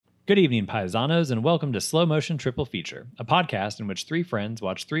Good evening, paisanos, and welcome to Slow Motion Triple Feature, a podcast in which three friends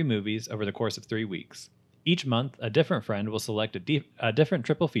watch three movies over the course of 3 weeks. Each month, a different friend will select a different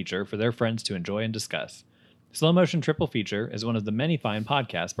triple feature for their friends to enjoy and discuss. Slow Motion Triple Feature is one of the many fine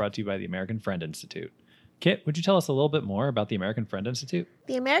podcasts brought to you by the American Friend Institute. Kit, would you tell us a little bit more about the American Friend Institute?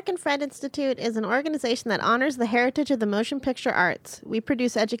 The American Friend Institute is an organization that honors the heritage of the motion picture arts. We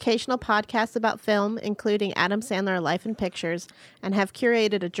produce educational podcasts about film, including Adam Sandler Life and Pictures, and have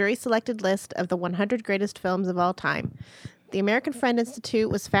curated a jury-selected list of the 100 greatest films of all time. The American Friend Institute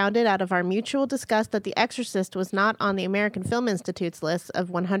was founded out of our mutual disgust that The Exorcist was not on the American Film Institute's list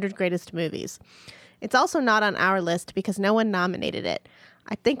of 100 greatest movies. It's also not on our list because no one nominated it.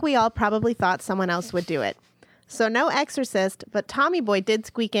 I think we all probably thought someone else would do it. So no Exorcist, but Tommy Boy did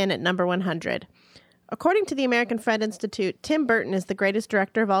squeak in at number 100. According to the American Friend Institute, Tim Burton is the greatest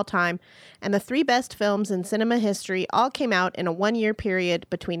director of all time, and the three best films in cinema history all came out in a one-year period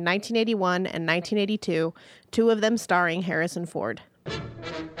between 1981 and 1982, two of them starring Harrison Ford.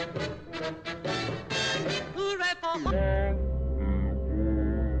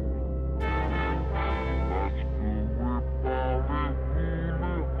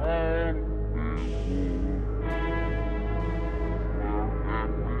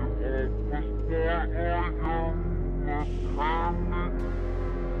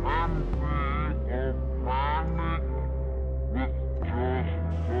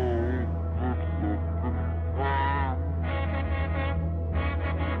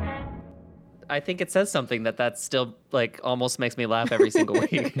 I think it says something that's still like almost makes me laugh every single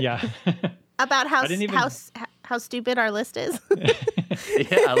week. Yeah. About how stupid our list is.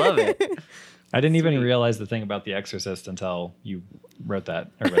 Yeah, I love it. I didn't even realize the thing about The Exorcist until you wrote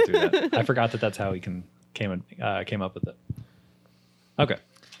that or read through that. I forgot that that's how he came up with it. Okay.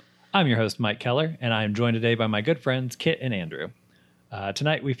 I'm your host, Mike Keller, and I am joined today by my good friends, Kit and Andrew.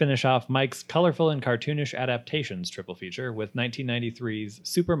 Tonight, we finish off Mike's colorful and cartoonish adaptations triple feature with 1993's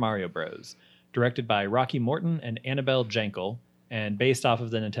Super Mario Bros., directed by Rocky Morton and Annabelle Jankel, and based off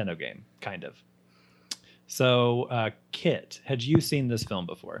of the Nintendo game, kind of. So, Kit, had you seen this film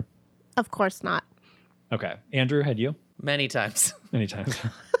before? Of course not. Okay. Andrew, had you? Many times. Many times.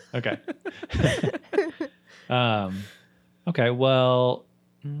 Okay. Okay, well,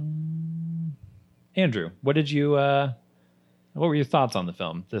 Andrew, what were your thoughts on the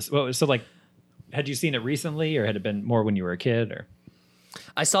film? Had you seen it recently, or had it been more when you were a kid, or?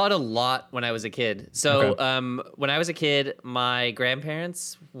 I saw it a lot when I was a kid. So when I was a kid, my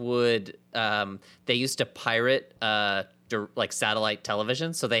grandparents would they used to pirate like satellite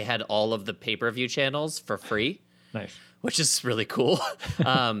television, so they had all of the pay-per-view channels for free. Nice. Which is really cool.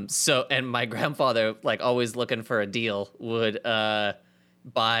 And my grandfather, like always looking for a deal, would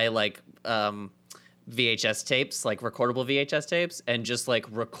buy like VHS tapes, like recordable VHS tapes, and just like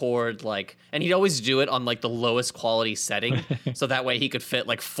record and he'd always do it on like the lowest quality setting, so that way he could fit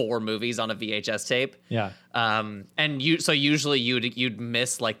like 4 movies on a VHS tape. Yeah. So usually you'd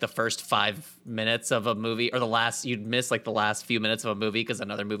miss like the first 5 minutes of a movie, or you'd miss like the last few minutes of a movie because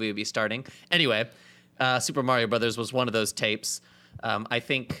another movie would be starting. Anyway, Super Mario Brothers was one of those tapes. I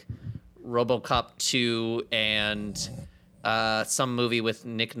think RoboCop 2 and some movie with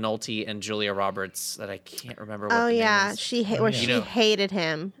Nick Nolte and Julia Roberts that I can't remember what the name is. She hated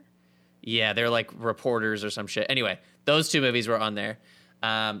him. Yeah, they're like reporters or some shit. Anyway, those 2 movies were on there.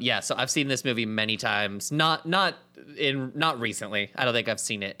 So I've seen this movie many times. Not recently. I don't think I've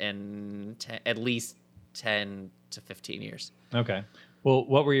seen it in at least 10 to 15 years. Okay. Well,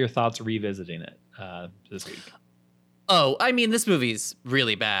 what were your thoughts revisiting it this week? Oh, I mean, this movie's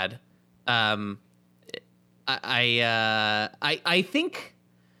really bad. I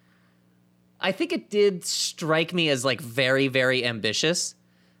think it did strike me as like very, very ambitious.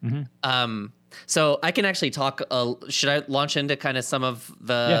 Mm-hmm. So I can actually talk. Should I launch into kind of some of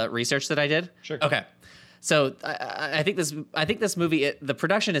the research that I did? Sure. Okay. So I think this movie, the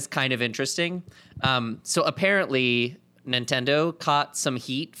production is kind of interesting. So apparently Nintendo caught some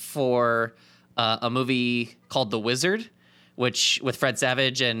heat for a movie called The Wizard, which with Fred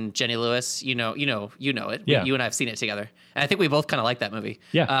Savage and Jenny Lewis, you know it. Yeah. You and I have seen it together, and I think we both kind of like that movie.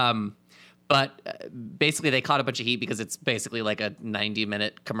 Yeah. But basically, they caught a bunch of heat because it's basically like a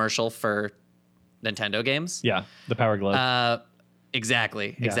 90-minute commercial for Nintendo games. Yeah, the Power Glove.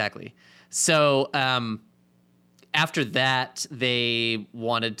 Exactly. So after that, they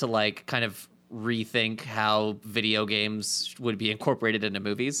wanted to like kind of rethink how video games would be incorporated into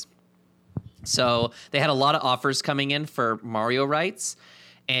movies. So they had a lot of offers coming in for Mario rights,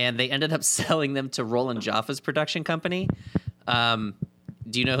 and they ended up selling them to Roland Joffa's production company.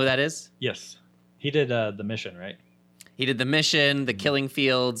 Do you know who that is? Yes. He did The Mission, right? He did The Mission, The Killing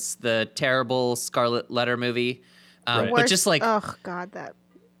Fields, the terrible Scarlet Letter movie. Right. But just like oh god, that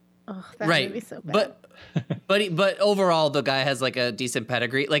right, movie's so bad. but overall, the guy has like a decent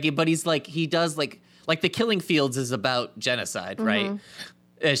pedigree. But he's like he does like The Killing Fields is about genocide, right?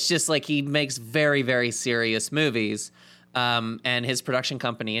 It's just like he makes very, very serious movies. And his production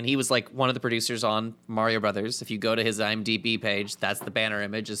company, and he was like one of the producers on Mario Brothers. If you go to his IMDb page, that's the banner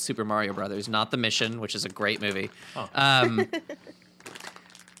image is Super Mario Brothers, not The Mission, which is a great movie. Oh.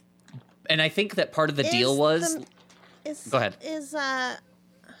 And I think that part of the deal was go ahead. Is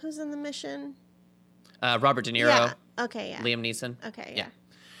who's in The Mission? Robert De Niro, Yeah. Okay. Yeah. Liam Neeson. Okay. Yeah.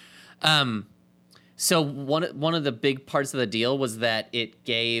 So one of the big parts of the deal was that it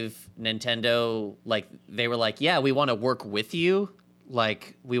gave Nintendo, like, they were like, yeah, we want to work with you.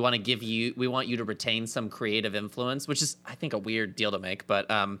 Like, we want you to retain some creative influence, which is, I think, a weird deal to make,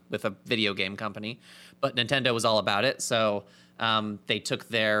 but with a video game company. But Nintendo was all about it. So they took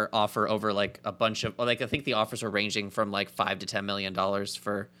their offer over like a bunch of, like, I think the offers were ranging from like $5 to $10 million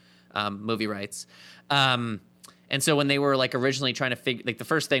for movie rights. And so when they were like originally trying to figure, like the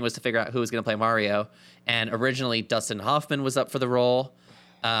first thing was to figure out who was going to play Mario, and originally Dustin Hoffman was up for the role,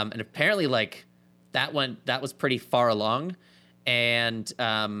 and apparently like that was pretty far along, and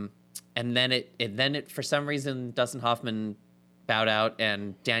then it for some reason Dustin Hoffman bowed out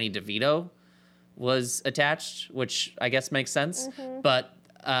and Danny DeVito was attached, which I guess makes sense, but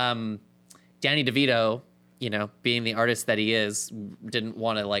Danny DeVito, being the artist that he is, didn't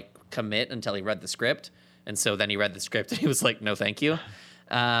want to like commit until he read the script. And so then he read the script and he was like, no, thank you.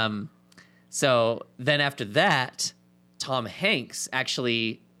 So then after that, Tom Hanks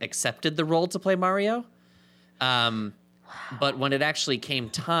actually accepted the role to play Mario. But when it actually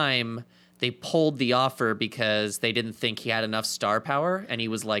came time, they pulled the offer because they didn't think he had enough star power and he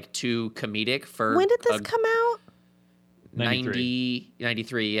was like too comedic for. When did this come out? 93,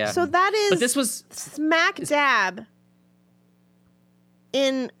 yeah. So that is. But this was smack dab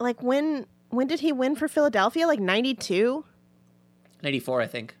in like when did he win for Philadelphia? Like 92? 94, I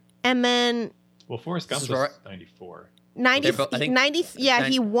think. And then Well, Forrest Gump was 94. 90, I think 90 yeah,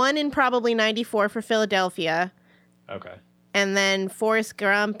 he won in probably 94 for Philadelphia. Okay. And then Forrest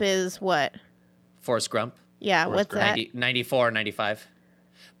Gump is what? Forrest Gump. Yeah, Forrest what's Gump. that? 94, 95.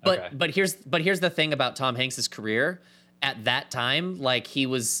 But Okay. but here's the thing about Tom Hanks's career. At that time, like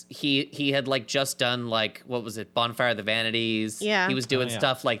he had like just done like, what was it, Bonfire of the Vanities. Yeah. He was doing yeah.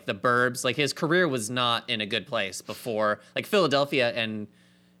 stuff like The Burbs. Like his career was not in a good place before. Like Philadelphia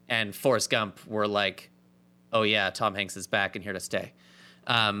and Forrest Gump were like, oh yeah, Tom Hanks is back and here to stay.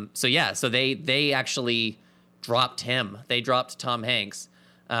 So they actually dropped him. They dropped Tom Hanks.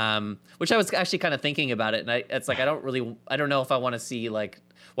 Which I was actually kind of thinking about it, and it's like I don't know if I want to see like,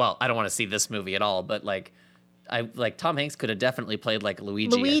 well, I don't want to see this movie at all, but like. Tom Hanks could have definitely played like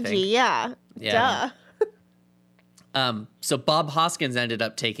Luigi. I think. Yeah. Yeah. Duh. So Bob Hoskins ended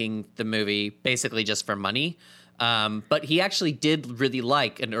up taking the movie basically just for money. But he actually did really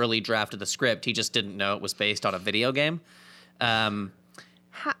like an early draft of the script. He just didn't know it was based on a video game. And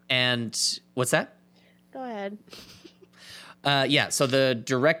what's that? Go ahead. Yeah. So the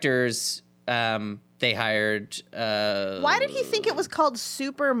directors, they hired. Why did he think it was called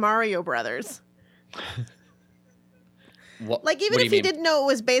Super Mario Brothers? Like, even what do if you he mean? didn't know it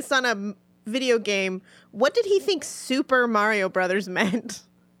was based on a video game, what did he think Super Mario Brothers meant?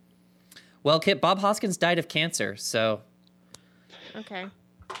 Well, Bob Hoskins died of cancer, so Okay.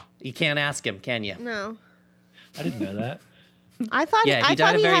 you can't ask him, can you? No. I didn't know that. I thought Yeah, he I died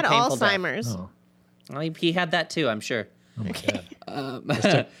thought a he very had painful death. Alzheimer's. Oh, Well, he had that too, I'm sure. oh my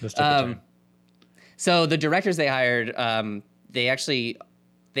God. This took a turn. So the directors they hired, they actually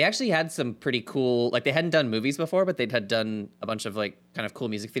had some pretty cool, like they hadn't done movies before, but they'd had done a bunch of like kind of cool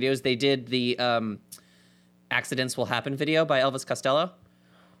music videos. They did the Accidents Will Happen video by Elvis Costello.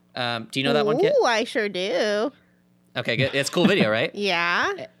 Do you know that one, Kit? Ooh, I sure do. Okay, good. It's a cool video, right?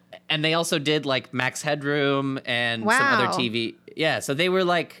 Yeah. And they also did like Max Headroom and some Wow. other TV. Yeah, so they were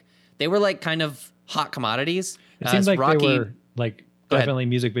like kind of hot commodities. It seems like Rocky, they were like Go ahead. definitely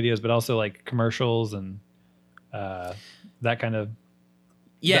music videos, but also like commercials and that kind of.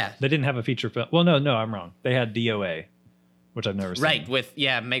 yeah. They didn't have a feature film. Well, no, I'm wrong. They had DOA, which I've never seen. Right, with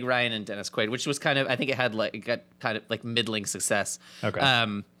Meg Ryan and Dennis Quaid, which was kind of, I think it got kind of like middling success.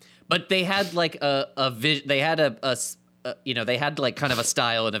 Okay. But they had like they had they had like kind of a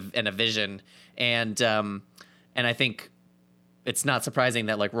style and a vision, and I think it's not surprising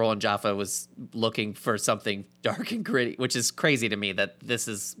that like Roland Jaffa was looking for something dark and gritty, which is crazy to me that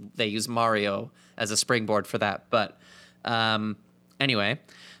they use Mario as a springboard for that, but. Anyway,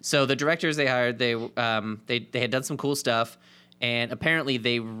 so the directors they hired, they had done some cool stuff, and apparently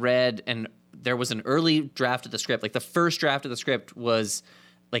they read, and there was an early draft of the script. Like the first draft of the script was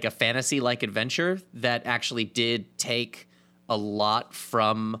like a fantasy-like adventure that actually did take a lot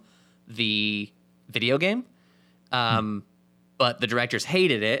from the video game. But the directors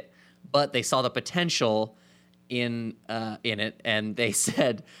hated it, but they saw the potential in it, and they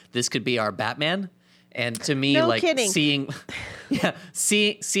said this could be our Batman. And to me, No like kidding.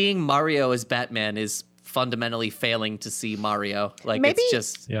 seeing Mario as Batman is fundamentally failing to see Mario. Like Maybe- it's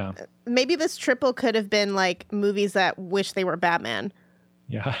just Yeah. Maybe this triple could have been like movies that wish they were Batman,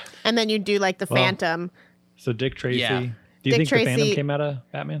 Yeah. and then you do like the Well, Phantom. So Dick Tracy. Yeah. Do you Dick think Tracy- the Phantom came out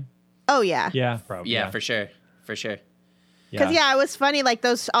of Batman? Oh yeah, Yeah, probably. yeah, for sure. because it was funny like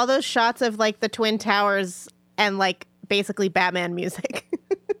all those shots of like the Twin Towers and like basically Batman music.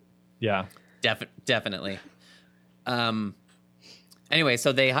 Yeah. Definitely. Anyway,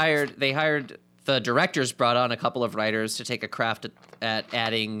 so they hired the directors brought on a couple of writers to take a craft at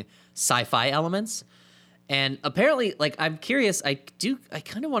adding sci-fi elements. And apparently, like, I'm curious, I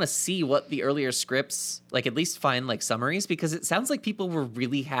kind of want to see what the earlier scripts, like, at least find like summaries, because it sounds like people were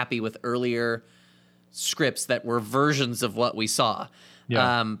really happy with earlier scripts that were versions of what we saw.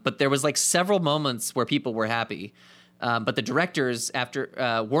 Yeah. But there was like several moments where people were happy. But the directors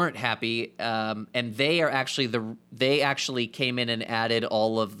weren't happy, and they actually came in and added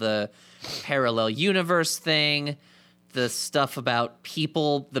all of the parallel universe thing, the stuff about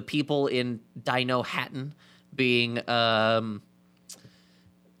the people in Dino Hatton being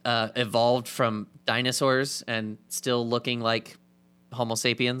evolved from dinosaurs and still looking like Homo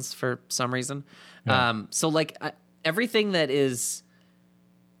sapiens for some reason. Yeah. So like everything that is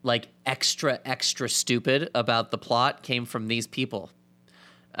like extra stupid about the plot came from these people.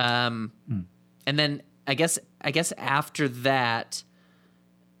 And then I guess after that,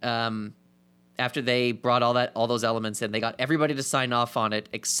 after they brought all those elements in, they got everybody to sign off on it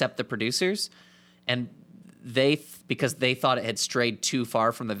except the producers, and because they thought it had strayed too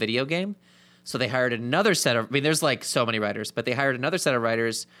far from the video game. So they hired another set of, I mean, there's like so many writers, but they hired another set of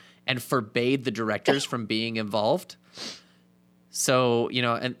writers and forbade the directors from being involved. So, you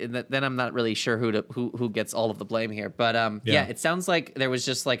know, and then I'm not really sure who gets all of the blame here. But yeah, it sounds like there was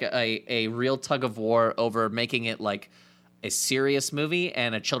just like a real tug of war over making it like a serious movie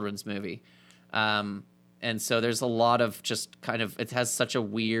and a children's movie. And so there's a lot of just kind of, it has such a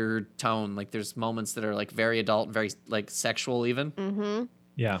weird tone. Like there's moments that are like very adult and very like sexual even. Mm-hmm.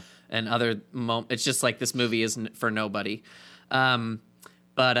 Yeah. And other it's just like this movie isn't for nobody.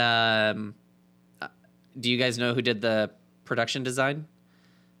 Do you guys know who did the production design?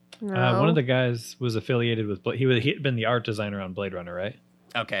 No. One of the guys was affiliated with, he'd been the art designer on Blade Runner, right?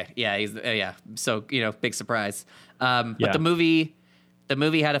 Okay, yeah, he's yeah. So you know, big surprise. Yeah. But the movie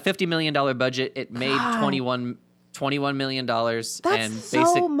had a $50 million budget. It made God. $21 million. That's and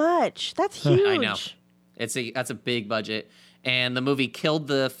so much. That's huge. I know. That's a big budget. And the movie killed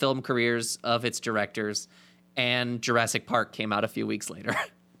the film careers of its directors, and Jurassic Park came out a few weeks later.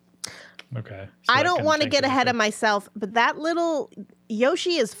 Okay. I don't want to get ahead of myself, but that little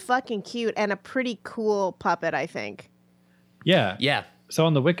Yoshi is fucking cute and a pretty cool puppet, I think. Yeah. Yeah. So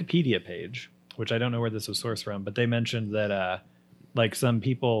on the Wikipedia page, which I don't know where this was sourced from, but they mentioned that like some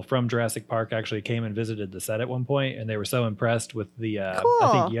people from Jurassic Park actually came and visited the set at one point, and they were so impressed with the I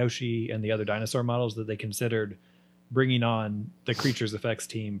Cool. think Yoshi and the other dinosaur models that they considered bringing on the Creatures Effects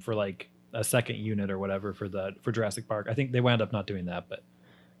team for like a second unit or whatever for Jurassic Park. I think they wound up not doing that, but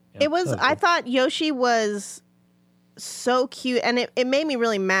yeah, It was, that I cool. thought Yoshi was so cute, and it made me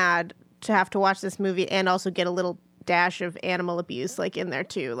really mad to have to watch this movie and also get a little dash of animal abuse like in there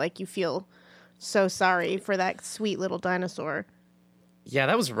too. Like you feel so sorry for that sweet little dinosaur. Yeah,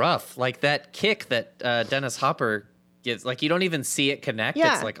 that was rough. Like that kick that Dennis Hopper gets, like you don't even see it connect.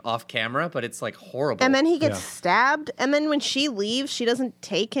 Yeah. It's like off camera, but it's like horrible. And then he gets Yeah. stabbed, and then when she leaves, she doesn't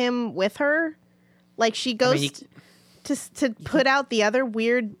take him with her. Like she goes to put out the other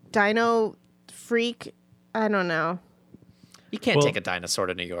weird dino freak. I don't know. you can't Well- take a dinosaur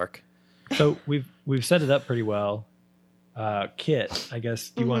to New York. So we've set it up pretty well. Kit, I guess,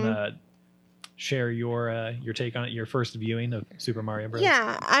 do you want to share your take on it, your first viewing of Super Mario Bros?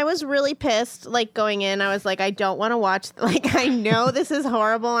 Yeah, I was really pissed. Like going in, I was like, I don't want to watch. Like I know this is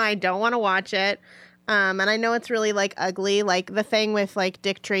horrible. And I don't want to watch it. And I know it's really like ugly. Like the thing with like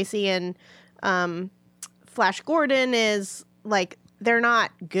Dick Tracy and Flash Gordon is like they're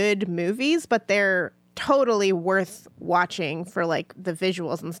not good movies, but they're totally worth watching for like the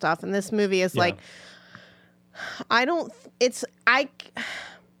visuals and stuff. And this movie is Yeah. like,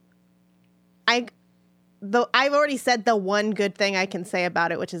 though I've already said the one good thing I can say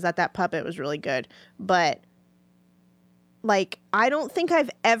about it, which is that puppet was really good. But like, I don't think I've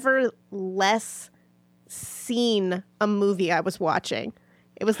ever less seen a movie I was watching.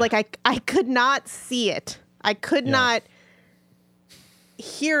 It was like I could not see it. I could not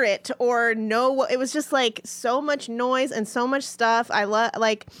hear it or know what it was. Just like so much noise and so much stuff.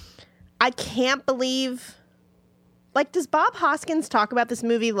 I can't believe. Like, does Bob Hoskins talk about this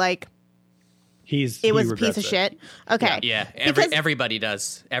movie like it was a piece of shit? Okay, yeah. Everybody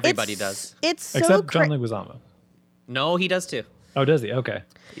does. Everybody does. It's so except John Leguizamo. No, he does too. Oh, does he? Okay.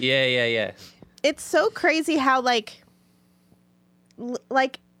 Yeah. It's so crazy how like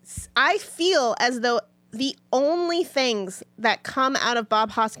I feel as though the only things that come out of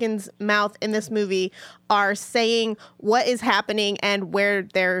Bob Hoskins' mouth in this movie are saying what is happening and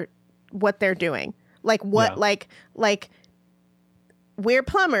what they're doing. Like what, like we're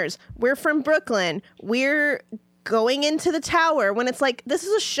plumbers. We're from Brooklyn. We're going into the tower, when it's like, this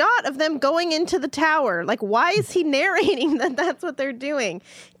is a shot of them going into the tower. Like, why is he narrating that that's what they're doing?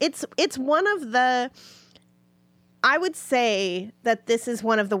 It's one of the, I would say that this is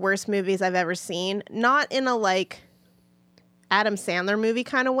one of the worst movies I've ever seen. Not in a like Adam Sandler movie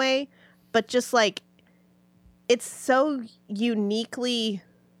kind of way, but just like, it's so uniquely,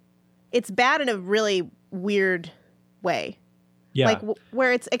 it's bad in a really weird way. Yeah. Like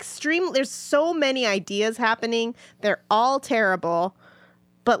where it's extreme. There's so many ideas happening. They're all terrible,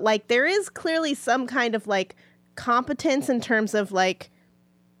 but like there is clearly some kind of like competence in terms of like,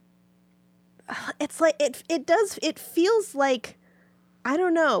 it's like, it feels like, I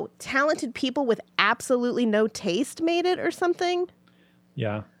don't know, talented people with absolutely no taste made it or something.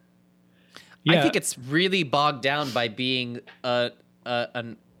 Yeah. I think it's really bogged down by being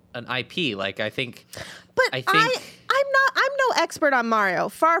an IP. Like, I think. But I'm no expert on Mario.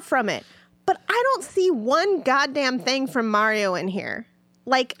 Far from it. But I don't see one goddamn thing from Mario in here.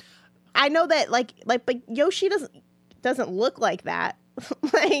 Like, I know that like, but Yoshi doesn't look like that.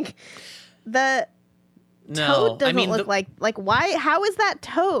 Like, the Toad doesn't look like why? How is that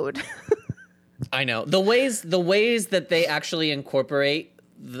Toad? I know the ways that they actually incorporate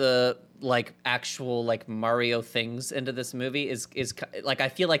the like actual like Mario things into this movie is like, I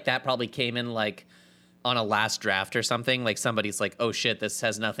feel like that probably came in like on a last draft or something. Like somebody's like, oh shit, this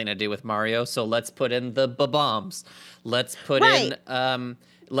has nothing to do with Mario, so let's put in the bombs. Let's put in them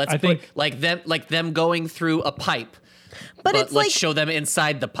going through a pipe. But it's let's show them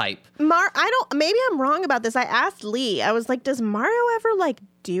inside the pipe. Maybe I'm wrong about this. I asked Lee. I was like, does Mario ever like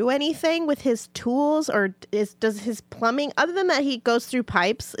do anything with his tools, or does his plumbing, other than that he goes through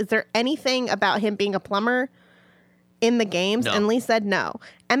pipes, is there anything about him being a plumber in the games? No. And Lee said no.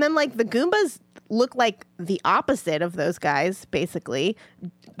 And then like the Goombas look like the opposite of those guys, basically.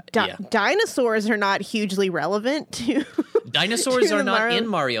 Dinosaurs are not hugely relevant to dinosaurs are not in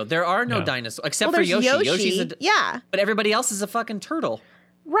Mario. There are no dinosaurs except for Yoshi. Yoshi's but everybody else is a fucking turtle.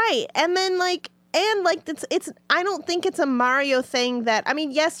 Right. And then it's I don't think it's a Mario thing that, I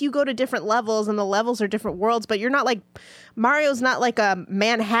mean, yes, you go to different levels and the levels are different worlds, but you're not like, Mario's not like a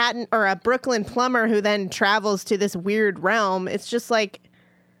Manhattan or a Brooklyn plumber who then travels to this weird realm. It's just like,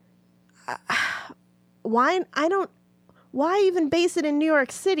 why even base it in New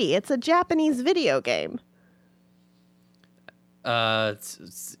York City? It's a Japanese video game.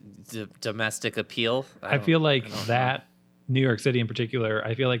 Domestic appeal. I feel like that New York City in particular,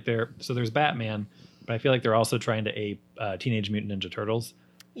 I feel like there's Batman, but I feel like they're also trying to ape Teenage Mutant Ninja Turtles.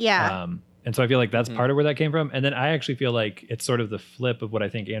 Yeah. And so I feel like that's part of where that came from. And then I actually feel like it's sort of the flip of what I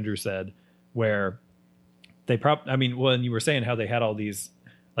think Andrew said, where when you were saying how they had all these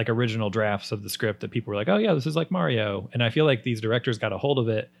like original drafts of the script that people were like, oh yeah, this is like Mario. And I feel like these directors got a hold of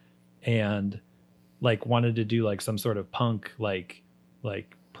it and like wanted to do like some sort of punk, like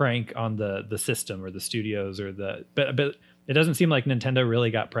prank on the system or the studios but it doesn't seem like Nintendo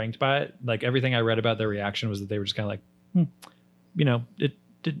really got pranked by it. Like everything I read about their reaction was that they were just kind of like, it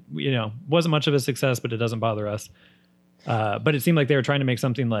did, wasn't much of a success, but it doesn't bother us. But it seemed like they were trying to make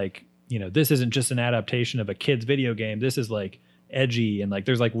something like, this isn't just an adaptation of a kid's video game. This is like edgy and like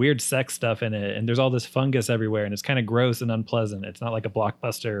there's like weird sex stuff in it and there's all this fungus everywhere and it's kind of gross and unpleasant. It's not like a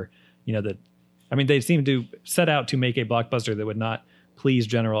blockbuster, they seem to set out to make a blockbuster that would not please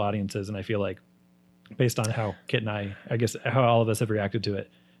general audiences. And I feel like based on how Kit and I guess how all of us have reacted to it.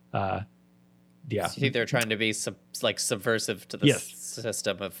 Yeah. So you think they're trying to be subversive to the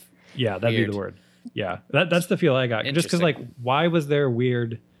system of that'd be the word. Yeah. That's the feel I got. Just cause like, why was there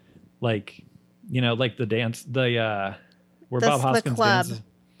weird, like, like the dance, where Bob Hoskins dances.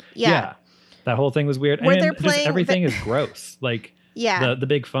 Yeah. That whole thing was weird. Where and they're playing everything is gross. Like Yeah. the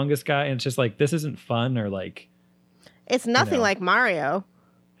big fungus guy, and it's just like this isn't fun or like It's nothing know. like Mario.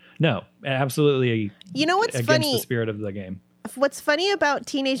 no, absolutely. You know what's against funny? the spirit of the game. What's funny about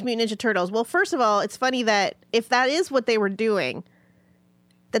Teenage Mutant Ninja Turtles? Well, first of all, it's funny that if that is what they were doing,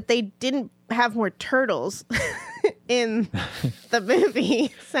 that they didn't have more turtles in the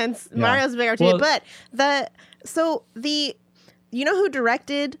movie since Mario's a big opportunity. But you know who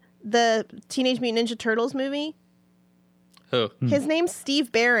directed the Teenage Mutant Ninja Turtles movie? Who? His name's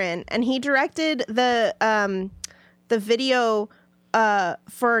Steve Barron, and he directed the video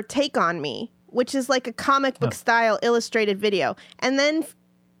for Take on Me, which is like a comic book style illustrated video. And then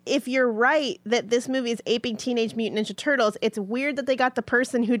if you're right that this movie is aping Teenage Mutant Ninja Turtles, it's weird that they got the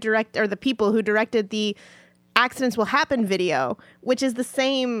people who directed the Accidents Will Happen video, which is the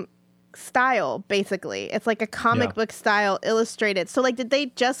same style, basically. It's like a comic book style illustrated. So like, did they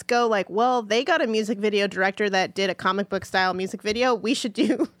just go like, well, they got a music video director that did a comic book style music video, we should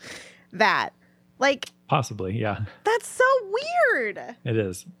do that? Like, Possibly, yeah. that's so weird. It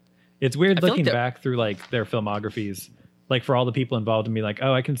is. It's weird feel like looking they're- back through like their filmographies, like for all the people involved and be like,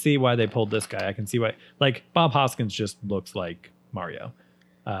 oh, I can see why they pulled this guy. I can see why, like Bob Hoskins just looks like Mario.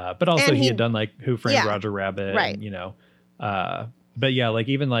 But also And he he- had done like Who Framed yeah, Roger Rabbit, right. and, you know, but yeah, like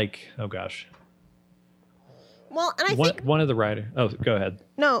even like, oh gosh, Well, and I think one of the writers. Oh, go ahead.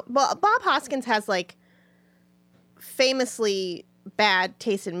 no, well, Bob Hoskins has like famously bad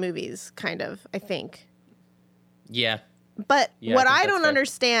taste in movies, kind of, I think. Yeah. But Yeah, what I think I that's don't fair.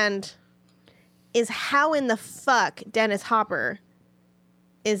 understand is how in the fuck Dennis Hopper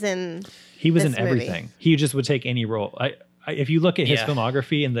is in. He was this in movie. everything. He just would take any role. If you look at his Yeah.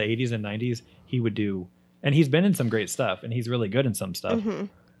 filmography in the 80s and 90s, he would do, and he's been in some great stuff, and he's really good in some stuff. Mm-hmm.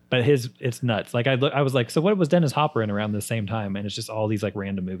 But it's nuts. Like I was like, so what was Dennis Hopper in around the same time? And it's just all these like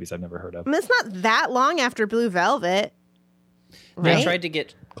random movies I've never heard of. I mean, it's not that long after Blue Velvet, They right? tried to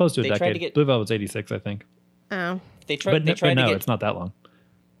get. Close to a They tried decade. to get- Blue Velvet's 86, I think. Oh, They tried. They But tried no, to get. it's not that long.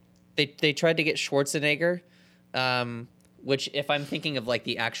 They tried to get Schwarzenegger, which if I'm thinking of like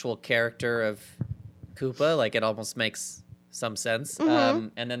the actual character of Koopa, like it almost makes some sense.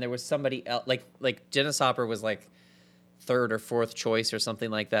 And then there was somebody else, like Dennis Hopper was like third or fourth choice or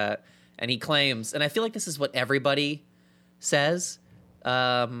something like that. And he claims, and I feel like this is what everybody says,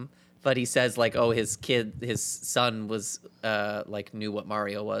 but he says like, oh, his son was like knew what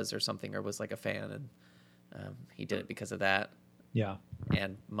Mario was or something, or was like a fan, and he did it because of that Yeah.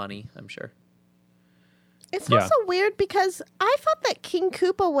 and money, I'm sure. it's Yeah. also weird because I thought that King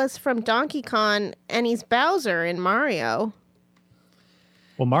Koopa was from Donkey Kong and he's Bowser in Mario,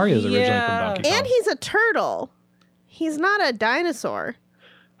 Well, Mario's originally Yeah. from Donkey Kong. and he's a turtle. He's not a dinosaur.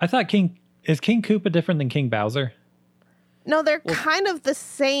 I thought King Koopa different than King Bowser? No, they're kind of the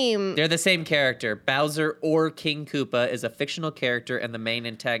same. They're the same character. Bowser or King Koopa is a fictional character and the main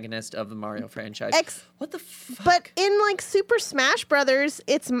antagonist of the Mario franchise. What the fuck? But in like Super Smash Brothers,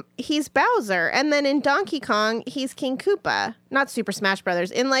 he's Bowser, and then in Donkey Kong, he's King Koopa. Not Super Smash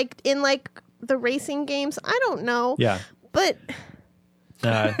Brothers. In like the racing games, I don't know. Yeah. But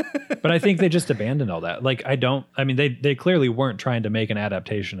But I think they just abandoned all that. Like they clearly weren't trying to make an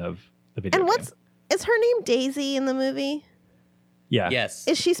adaptation of the video and game. is her name Daisy in the movie? Yeah. Yes.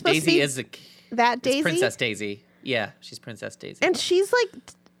 Is she supposed to Daisy be is That it's Daisy? Princess Daisy. Yeah, she's Princess Daisy. And she's like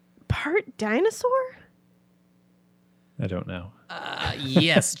part dinosaur? I don't know.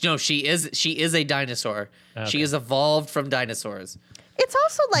 Yes, no, she is a dinosaur. Okay. She is evolved from dinosaurs. It's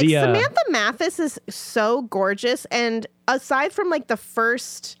also like The, Samantha Mathis is so gorgeous, and aside from like the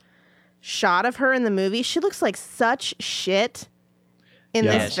first shot of her in the movie, she looks like such shit in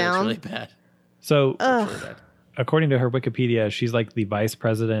Yeah. Yeah, this she looks film. really bad. So Really bad. according to her Wikipedia, she's like the vice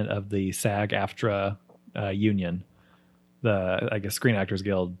president of the SAG-AFTRA union, the I guess Screen Actors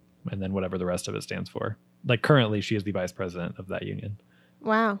Guild, and then whatever the rest of it stands for. Like currently, she is the vice president of that union,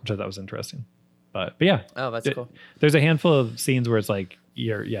 Wow. which I thought was interesting. But yeah, Oh, that's cool. there's a handful of scenes where it's like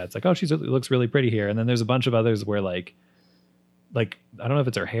it's like, oh, she looks really pretty here, and then there's a bunch of others where like I don't know if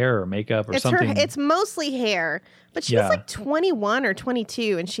it's her hair or makeup or It's something. it's mostly hair, but she's Yeah. like 21 or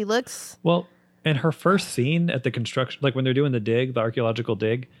 22, and she looks. Well, and her first scene at the construction, like when they're doing the archaeological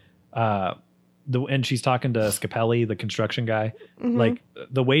dig, and she's talking to Scapelli, the construction guy, Mm-hmm. like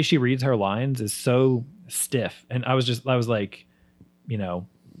the way she reads her lines is so stiff. And I was like,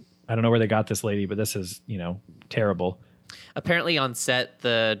 I don't know where they got this lady, but this is, terrible. Apparently on set,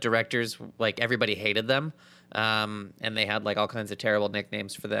 the directors, like everybody hated them. And they had like all kinds of terrible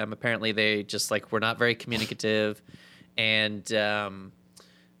nicknames for them. Apparently they just like were not very communicative. And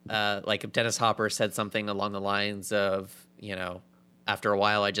like Dennis Hopper said something along the lines of, after a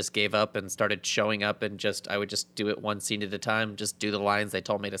while, I just gave up and started showing up and I would just do it one scene at a time, just do the lines they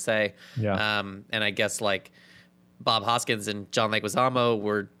told me to say. Yeah. And I guess like Bob Hoskins and John Leguizamo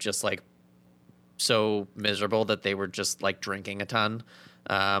were just like so miserable that they were just like drinking a ton,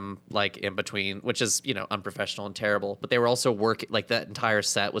 like in between, which is, you know, unprofessional and terrible. But they were also working, like that entire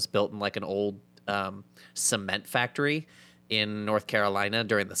set was built in like an old cement factory in North Carolina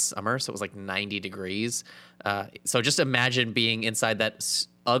during the summer. So it was like 90 degrees. So just imagine being inside that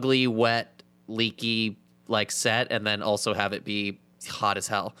ugly, wet, leaky like set, and then also have it be hot as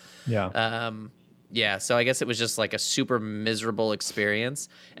hell. Yeah. Yeah, so I guess it was just like a super miserable experience.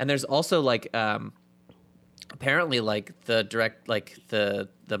 And there's also like apparently like the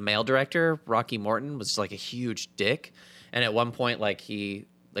male director, Rocky Morton, was just like a huge dick. And at one point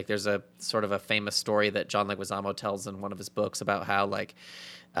there's a sort of a famous story that John Leguizamo tells in one of his books about how like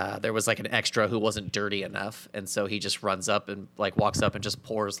there was like an extra who wasn't dirty enough, and so he just runs up and like walks up and just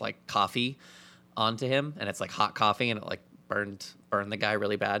pours like coffee onto him, and it's like hot coffee, and it like burned the guy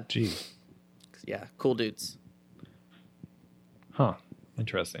really bad. Jeez. Yeah, cool dudes. Huh.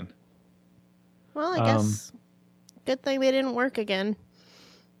 Interesting. Well, I guess good thing they didn't work again.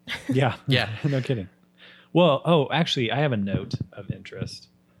 Yeah. Yeah. No kidding. Well, actually, I have a note of interest.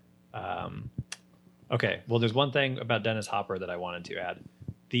 Okay. Well, there's one thing about Dennis Hopper that I wanted to add.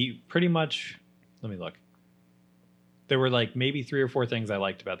 Let me look. There were like maybe 3 or 4 things I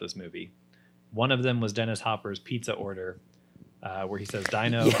liked about this movie. One of them was Dennis Hopper's pizza order, where he says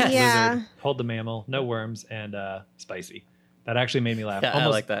dino, Yes. Yeah. lizard, hold the mammal, no worms, and spicy. That actually made me laugh. Yeah, I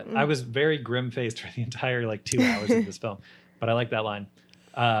like that. I was very grim-faced for the entire like 2 hours of this film, but I like that line.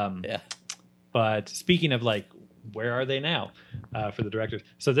 Yeah. But speaking of like, where are they now for the directors?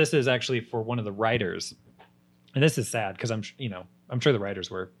 So this is actually for one of the writers, and this is sad because I'm sure the writers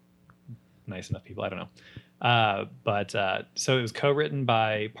were nice enough people. I don't know. So it was co-written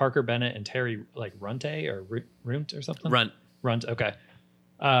by Parker Bennett and Terry like Runte or Runt or something. Runt. Okay.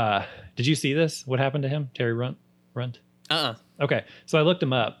 Did you see this? What happened to him? Terry Runt. Okay. So I looked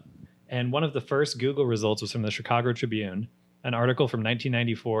him up, and one of the first Google results was from the Chicago Tribune, an article from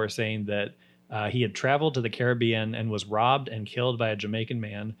 1994 saying that he had traveled to the Caribbean and was robbed and killed by a Jamaican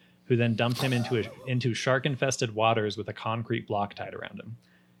man who then dumped him into shark-infested waters with a concrete block tied around him.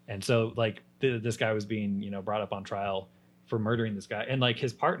 And so, like, this guy was being, brought up on trial for murdering this guy. And, like,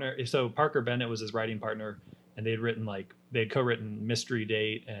 his partner, so Parker Bennett was his writing partner, and they had co-written Mystery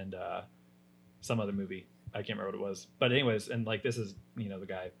Date and some other movie. I can't remember what it was. But anyways, and, like, this is, this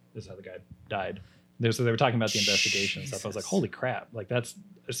is how the guy died. So they were talking about the investigation and stuff. I was like, holy crap. Like, that's,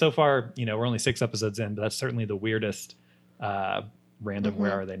 so far, we're only 6 episodes in, but that's certainly the weirdest random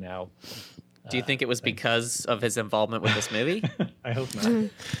where are they now. Do you think it was because of his involvement with this movie? I hope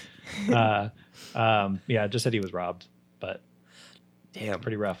not. Yeah, just said he was robbed, but Damn.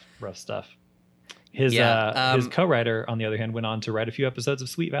 pretty rough stuff. His co-writer, on the other hand, went on to write a few episodes of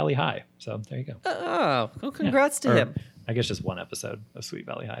Sweet Valley High. So there you go. Oh, well, congrats to Or, him. I guess just one episode of Sweet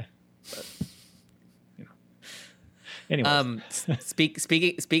Valley High. But, Anyways.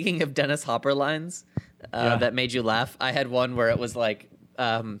 Speaking of Dennis Hopper lines that made you laugh, I had one where it was like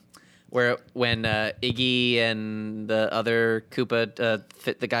when Iggy and the other Koopa,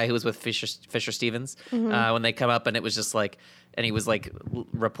 the guy who was with Fisher Stevens, when they come up, and it was just like, and he was like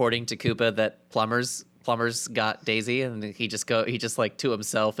reporting to Koopa that plumbers got Daisy, and he just like to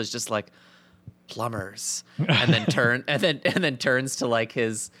himself is just like plumbers, and then turns to like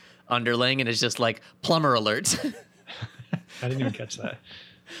his underling and is just like plumber alert. I didn't even catch that.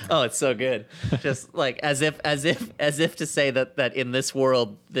 Oh, it's so good. Just like as if to say that in this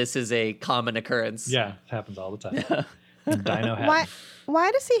world this is a common occurrence. Yeah, it happens all the time. And Dino hat.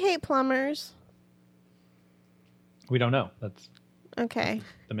 Why does he hate plumbers? We don't know. That's Okay.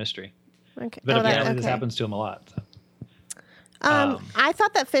 the mystery. Okay. But apparently this okay. happens to him a lot. So. I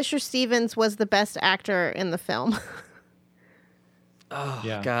thought that Fisher Stevens was the best actor in the film. Oh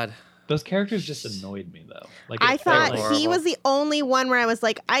Yeah. God. Those characters just annoyed me, though. Like I it felt thought like- horrible. he was the only one where I was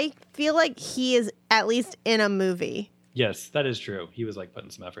like, I feel like he is at least in a movie. Yes, that is true. He was like putting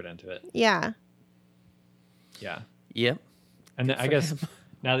some effort into it. Yeah. Yeah. Yep. And then I guess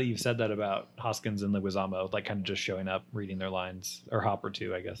now that you've said that about Hoskins and Leguizamo, like kind of just showing up, reading their lines, or Hopper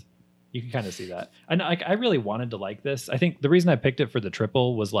too, I guess. You can kind of see that. And I really wanted to like this. I think the reason I picked it for the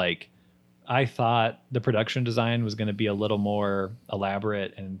triple was like, I thought the production design was going to be a little more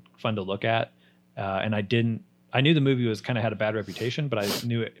elaborate and fun to look at. And I knew the movie was kind of had a bad reputation, but I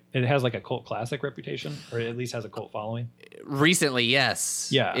knew it has like a cult classic reputation, or at least has a cult following. Recently, yes.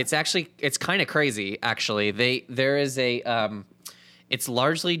 Yeah. It's kind of crazy, actually. There is it's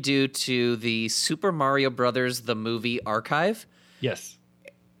largely due to the Super Mario Brothers the movie archive, Yes.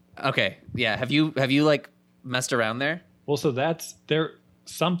 Okay, yeah. Have you like messed around there? Well, so that's there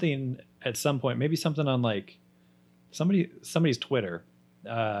something at some point, maybe something on like somebody's Twitter.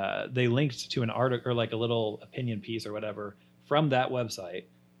 They linked to an article or like a little opinion piece or whatever from that website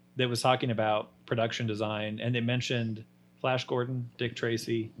that was talking about production design, and they mentioned Flash Gordon, Dick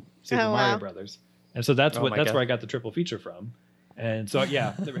Tracy, Super Mario Brothers, and so that's where I got the triple feature from. And so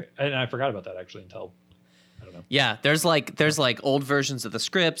yeah, and I forgot about that actually until I don't know. Yeah, there's like old versions of the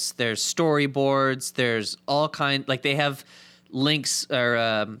scripts. There's storyboards. There's all like they have links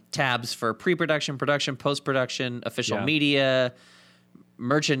or tabs for pre-production, production, post-production, official media,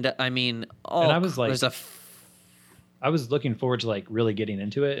 merchandise. I mean, all. And I was like, I was looking forward to like really getting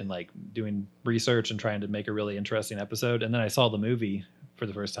into it and like doing research and trying to make a really interesting episode. And then I saw the movie for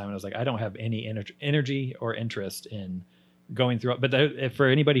the first time and I was like, I don't have any energy or interest in going through it. But for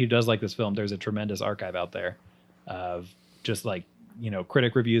anybody who does like this film, there's a tremendous archive out there of just like,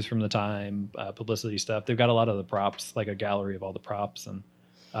 critic reviews from the time, publicity stuff. They've got a lot of the props, like a gallery of all the props, and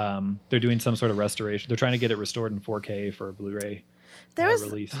they're doing some sort of restoration. They're trying to get it restored in 4K for Blu-ray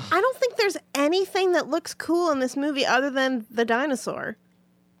release. I don't think there's anything that looks cool in this movie other than the dinosaur.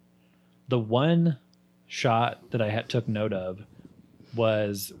 The one shot that I took note of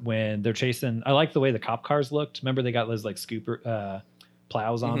was when they're chasing. I like the way the cop cars looked. Remember, they got those like scooper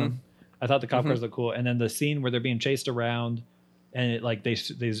plows on them. I thought the cop cars looked cool. And then the scene where they're being chased around, and it, like they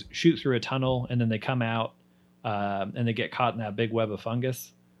shoot through a tunnel, and then they come out, and they get caught in that big web of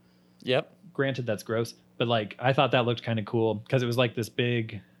fungus. Yep. Granted, that's gross, but like I thought that looked kind of cool because it was like this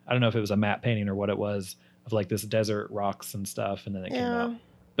big. I don't know if it was a matte painting or what it was of like this desert rocks and stuff, and then it came out.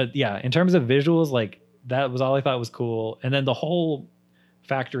 But yeah, in terms of visuals, like that was all I thought was cool. And then the whole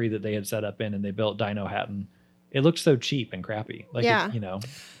factory that they had set up in and they built Dino Hatton, it looked so cheap and crappy. Like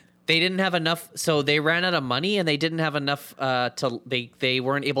they didn't have enough, so they ran out of money and they didn't have enough they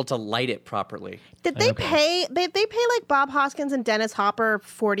weren't able to light it properly. Did they pay they pay like Bob Hoskins and Dennis Hopper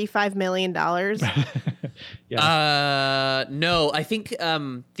 $45 million? Yeah. No, I think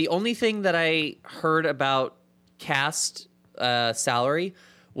the only thing that I heard about cast salary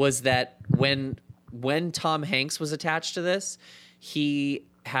was that when Tom Hanks was attached to this, he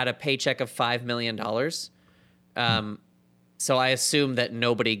had a paycheck of $5 million. So I assume that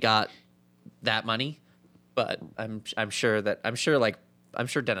nobody got that money, but I'm sure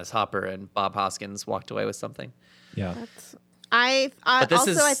Dennis Hopper and Bob Hoskins walked away with something. Yeah. I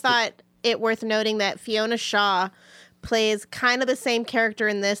thought it worth noting that Fiona Shaw plays kind of the same character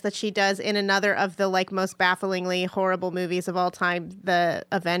in this that she does in another of the like most bafflingly horrible movies of all time, The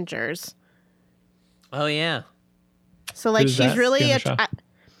Avengers. Oh yeah. So like Who's she's that? really Fiona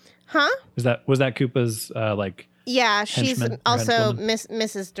Shaw? Was that Koopa's like? Yeah, she's henchman also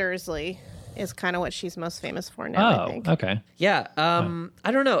Mrs. Dursley is kind of what she's most famous for now. I think. Okay. Yeah.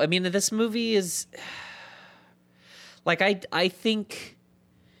 I don't know. I mean, this movie is like I think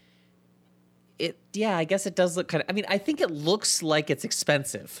it. Yeah, I guess it does look kind of. I mean, I think it looks like it's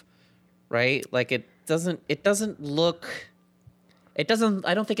expensive, right? Like it doesn't look. It doesn't.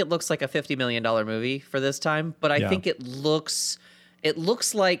 I don't think it looks like a $50 million movie for this time, but I think it looks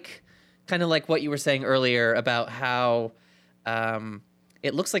like kind of like what you were saying earlier about how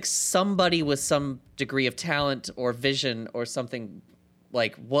it looks like somebody with some degree of talent or vision or something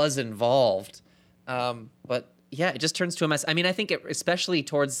like was involved. But yeah, it just turns to a mess. I mean, I think especially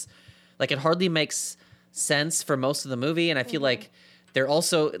towards like it hardly makes sense for most of the movie, and I feel like they're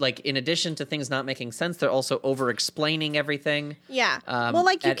also like in addition to things not making sense, they're also over explaining everything. Yeah. Well,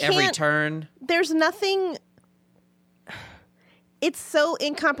 like you at every turn. There's nothing. It's so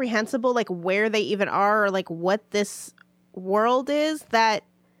incomprehensible, like where they even are or like what this world is, that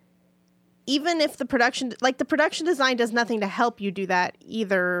even if the production design does nothing to help you do that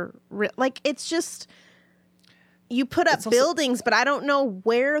either. Like it's just you put up buildings, but I don't know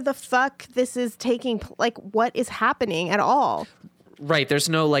where the fuck this is taking. Like what is happening at all. Right. There's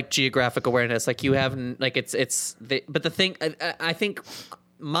no like geographic awareness. Like you haven't like but the thing I think.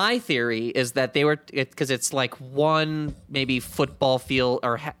 My theory is that they were because it's like one maybe football field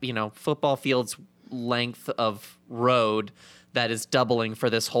or football field's length of road that is doubling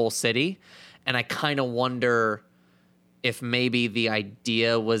for this whole city, and I kind of wonder if maybe the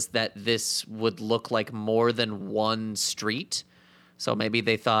idea was that this would look like more than one street. So maybe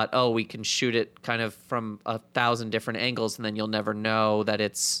they thought, oh, we can shoot it kind of from 1,000 different angles, and then you'll never know that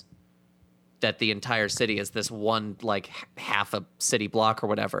that the entire city is this one, like half a city block or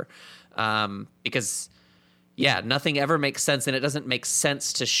whatever. Because nothing ever makes sense. And it doesn't make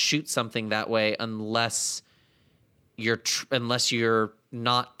sense to shoot something that way unless you're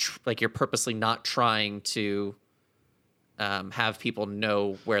not like you're purposely not trying to have people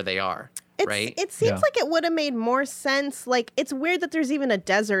know where they are. Right? It seems Yeah. like it would have made more sense. Like, it's weird that there's even a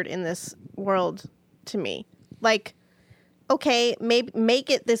desert in this world to me. Like, okay, maybe make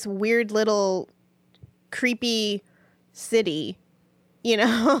it this weird little creepy city, you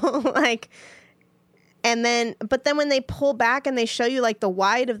know? Like, but then when they pull back and they show you like the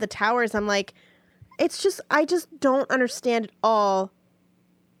wide of the towers, I'm like, I just don't understand at all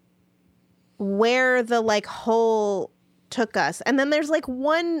where the like whole took us. And then there's like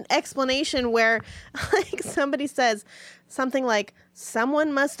one explanation where like somebody says something like,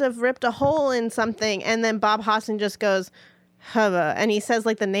 someone must have ripped a hole in something, and then Bob Hoskins just goes, Hubba, and he says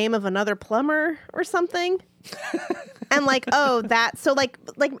like the name of another plumber or something. And like, oh, that, so like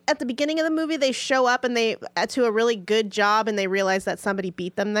at the beginning of the movie they show up and they to a really good job and they realize that somebody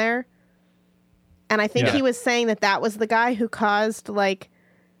beat them there. And I think Yeah. he was saying that was the guy who caused like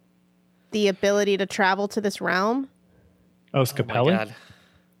the ability to travel to this realm. Oh, Oh my Scapelli? God.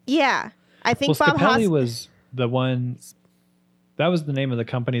 Yeah, I think Well, Bob Scapelli Hoskins. was the one. That was the name of the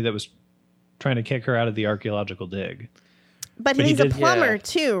company that was trying to kick her out of the archaeological dig. But he he's a did- plumber yeah.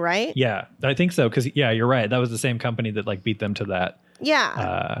 too, right? Yeah, I think so. Because you're right. That was the same company that like beat them to that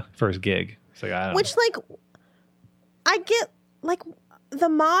Yeah. first gig. So I don't Which, like, I get, like, the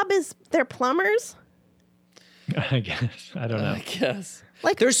mob they're plumbers. know. I guess I don't know. I guess.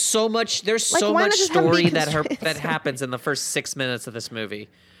 Like, There's so much why story not just have them be that constructed? happens in the first 6 minutes of this movie.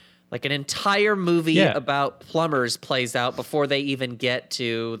 Like an entire movie Yeah. about plumbers plays out before they even get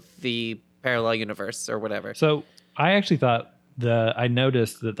to the parallel universe or whatever. So I actually thought I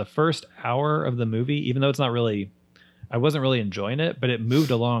noticed that the first hour of the movie, even though it's not really, I wasn't really enjoying it, but it moved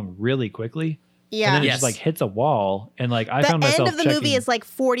along really quickly. yeah. And then it Yes. just like hits a wall, and like I The found end myself of the checking, movie is like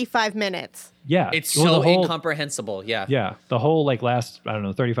 45 minutes. yeah, It's well, so the whole, incomprehensible. Yeah. yeah, the whole like last, I don't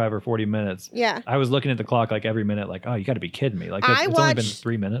know, 35 or 40 minutes. Yeah. I was looking at the clock like every minute, like, oh, you got to be kidding me! Like I it's only been watched-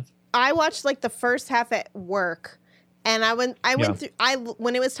 3 minutes. I watched like the first half at work, and I went Yeah. through.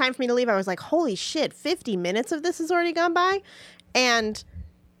 When it was time for me to leave, I was like, "Holy shit! 50 minutes of this has already gone by," and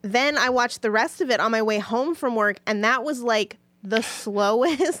then I watched the rest of it on my way home from work, and that was like the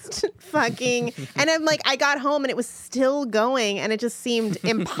slowest fucking. And I'm like, I got home and it was still going, and it just seemed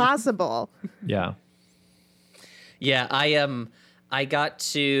impossible. Yeah, Yeah, I got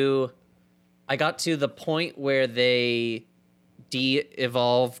to the point where they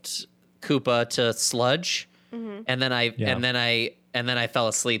de-evolved Koopa to sludge, and then I fell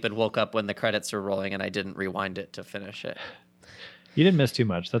asleep and woke up when the credits were rolling, and I didn't rewind it to finish it. you didn't miss too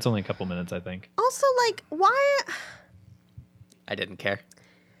much. That's only a couple minutes, I think. Also, like, why? I didn't care.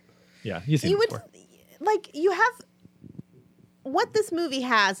 Yeah, you seen You it would before. like you have what this movie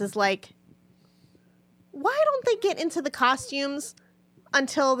has is like, why don't they get into the costumes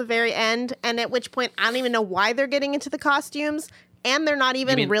until the very end, and at which point I don't even know why they're getting into the costumes, and they're not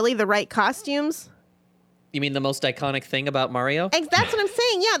even mean- really the right costumes. You mean the most iconic thing about Mario? And that's what I'm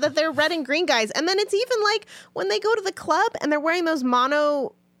saying. Yeah, that they're red and green guys. And then it's even like when they go to the club and they're wearing those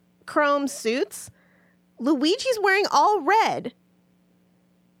monochrome suits, Luigi's wearing all red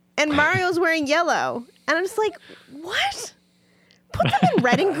and Mario's wearing yellow. And I'm just like, what? Put them in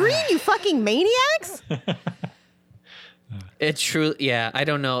red and green, you fucking maniacs. It truly, yeah, I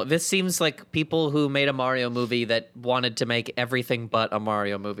don't know. This seems like people who made a Mario movie that wanted to make everything but a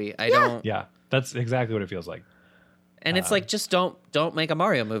Mario movie. I don't, Yeah, that's exactly what it feels like. and it's like, just don't make a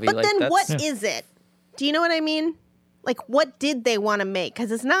Mario movie. But like, then that's, what is it? Do you know what I mean? Like, what did they want to make?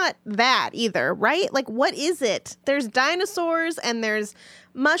 Because it's not that either, right? Like, what is it? There's dinosaurs and there's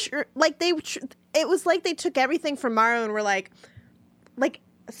mushroom. Like, it was like they took everything from Mario and were like,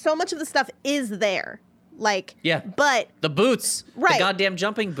 so much of the stuff is there. Like, Yeah. But the boots, Right. the goddamn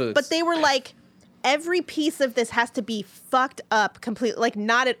jumping boots. But they were like, every piece of this has to be fucked up completely. Like,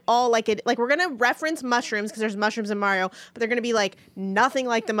 not at all like it. Like, we're going to reference mushrooms because there's mushrooms in Mario, but they're going to be like nothing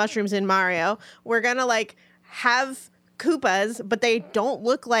like the mushrooms in Mario. We're going to like have Koopas, but they don't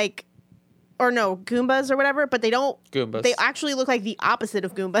look like, or no, Goombas or whatever, but they don't. Goombas. They actually look like the opposite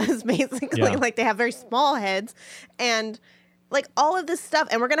of Goombas, basically. Yeah. Like, they have very small heads. And like all of this stuff,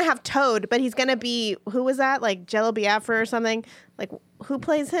 and we're gonna have Toad, but he's gonna be, who was that? Like Jello Biafra or something? Like, who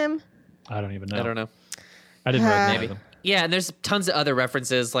plays him? I don't even know. I don't know. I didn't recognize Maybe. them. Yeah, and there's tons of other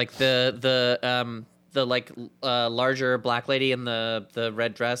references, like the larger black lady in the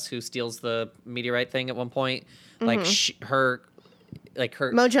red dress who steals the meteorite thing at one point. Like her.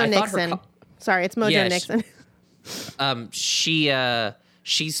 Mojo I thought her Nixon. Sorry, it's Mojo Yeah, Nixon.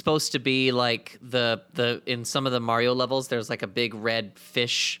 she's supposed to be like the in some of the Mario levels. There's like a big red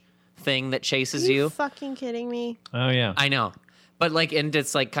fish thing that chases Are you you. fucking kidding me? Oh yeah. I know, but like, and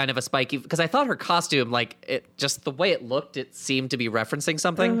it's like kind of a spiky, because I thought her costume, like it just the way it looked, it seemed to be referencing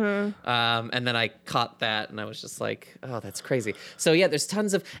something. And then I caught that and I was just like, oh, that's crazy. So yeah, there's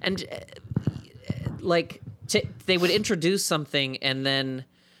tons of, and like they would introduce something and then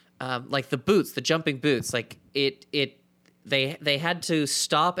like the boots, the jumping boots, like they had to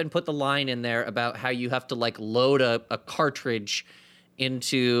stop and put the line in there about how you have to like load a cartridge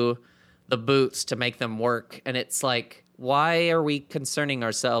into the boots to make them work. And it's like, why are we concerning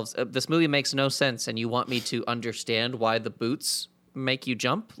ourselves? This movie makes no sense, and you want me to understand why the boots make you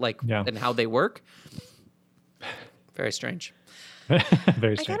jump, like, and how they work? Very strange.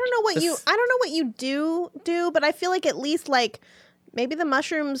 Very strange. Like, I don't know what you do, but I feel like at least like maybe the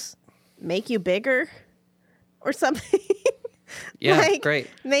mushrooms make you bigger or something. Yeah, like, great.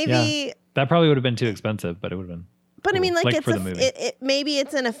 Maybe that probably would have been too expensive, but it would have been. But cool. I mean, like it's for the movie. Maybe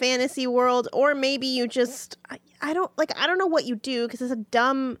it's in a fantasy world, or maybe you just I don't know what you do, because it's a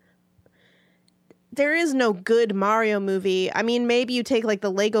dumb. There is no good Mario movie. I mean, maybe you take like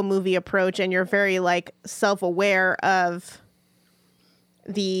the Lego Movie approach, and you're very like self-aware of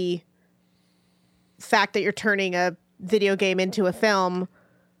the fact that you're turning a video game into a film.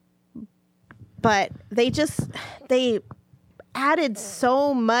 But they added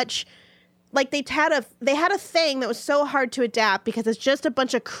so much. Like they had a thing that was so hard to adapt because it's just a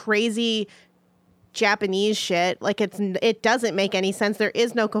bunch of crazy Japanese shit. Like it doesn't make any sense. There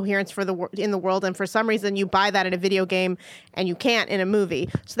is no coherence in the world, and for some reason you buy that in a video game and you can't in a movie.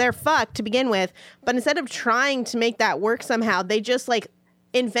 So they're fucked to begin with. But instead of trying to make that work somehow, they just like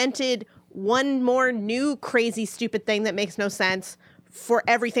invented one more new crazy stupid thing that makes no sense for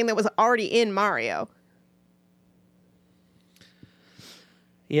everything that was already in Mario.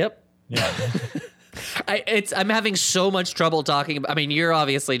 Yep. Yeah. I'm having so much trouble talking about. I mean, you're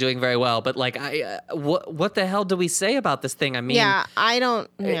obviously doing very well, but like, what the hell do we say about this thing? I mean, yeah, I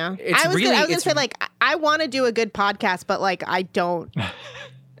don't. Yeah, I was gonna say like I want to do a good podcast, but like I don't.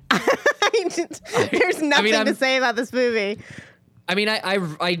 There's nothing to say about this movie. I mean,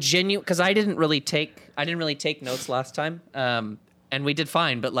 I genuinely, because I didn't really take notes last time, and we did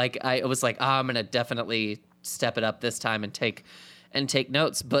fine, but like I was like, I'm gonna definitely step it up this time and take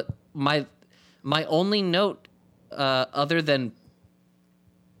notes, but my only note, other than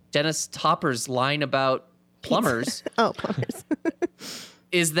Dennis Hopper's line about plumbers, plumbers,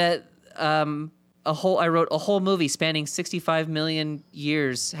 is that I wrote a whole movie spanning 65 million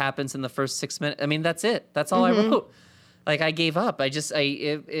years happens in the first 6 minutes. I mean, that's it. That's all I wrote. Like I gave up. I agree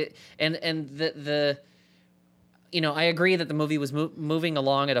that the movie was moving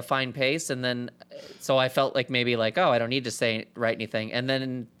along at a fine pace, and then so I felt like maybe like, oh, I don't need to write anything, and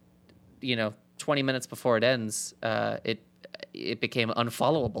then 20 minutes before it ends, it became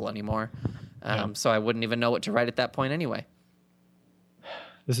unfollowable anymore. So I wouldn't even know what to write at that point anyway.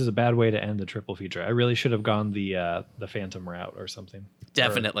 This is a bad way to end the triple feature. I really should have gone the Phantom route or something.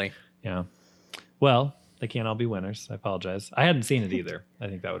 Definitely. Yeah. Well, they can't all be winners. I apologize. I hadn't seen it either. I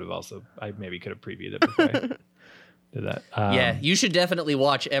think that would have also. I maybe could have previewed it before I did that. Yeah, you should definitely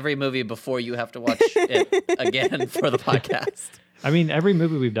watch every movie before you have to watch it again for the podcast. I mean, every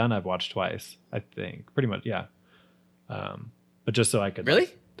movie we've done, I've watched twice. I think pretty much, yeah. But just so I could really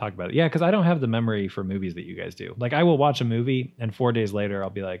talk about it, yeah, because I don't have the memory for movies that you guys do. Like, I will watch a movie, and 4 days later,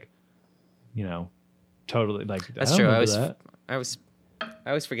 I'll be like, totally like. That's true. I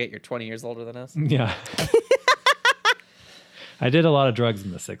always forget you're 20 years older than us. Yeah. I did a lot of drugs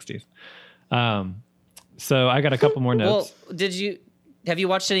in the 60s. So I got a couple more notes. Well, have you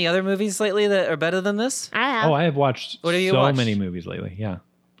watched any other movies lately that are better than this? I have. Oh, I have watched many movies lately. Yeah.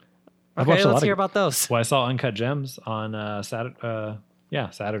 I've watched let's hear about those. Well, I saw Uncut Gems on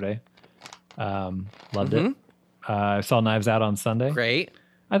Saturday. Loved it. I saw Knives Out on Sunday. Great.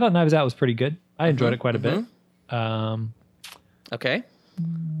 I thought Knives Out was pretty good. I enjoyed it quite a bit. Okay.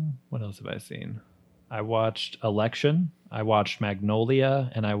 What else have I seen? I watched Election. I watched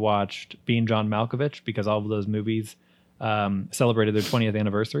Magnolia, and I watched Being John Malkovich, because all of those movies celebrated their 20th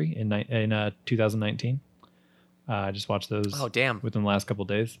anniversary in 2019. I just watched those. Oh, damn. Within the last couple of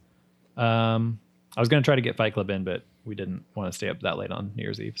days. I was going to try to get Fight Club in, but we didn't want to stay up that late on New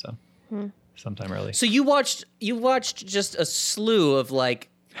Year's Eve, so sometime early. So you watched just a slew of like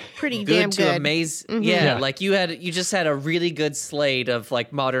pretty good damn to good. amazing. Yeah, like you just had a really good slate of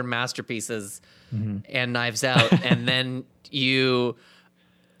like modern masterpieces and Knives Out, and then you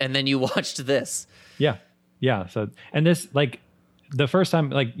watched this. Yeah. So, and this, like, the first time,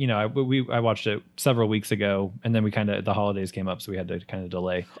 like, I watched it several weeks ago, and then the holidays came up, so we had to kind of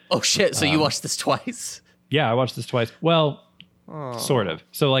delay. Oh shit! So you watched this twice? Yeah, I watched this twice. Well, Sort of.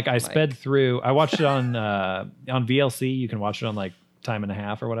 So like I sped through. I watched it on VLC. You can watch it on like time and a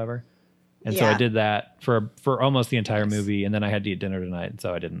half or whatever. And so I did that for almost the entire movie, and then I had to eat dinner tonight,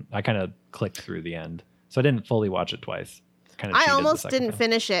 so I didn't. I kind of clicked through the end, so I didn't fully watch it twice. Kind of. I almost didn't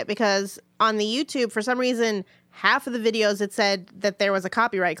finish it because on the YouTube, for some reason, half of the videos it said that there was a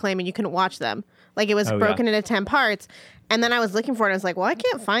copyright claim and you couldn't watch them. Like it was broken into 10 parts. And then I was looking for it. And I was like, well, I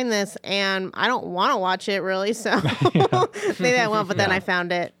can't find this, and I don't want to watch it really. So maybe I won't. But then I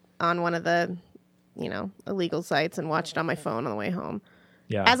found it on one of the, illegal sites and watched it on my phone on the way home.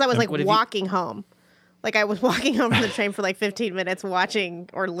 Yeah. As I was walking home. Like I was walking home from the train for like 15 minutes watching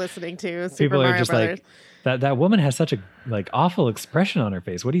or listening to Super Mario just Brothers. Like, that woman has such a awful expression on her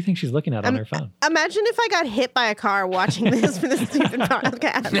face. What do you think she's looking at on her phone? Imagine if I got hit by a car watching this for this stupid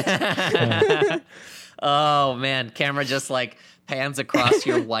podcast. Oh man, camera just like pans across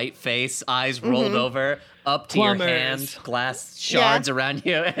your white face, eyes rolled over, up to your hand, glass shards around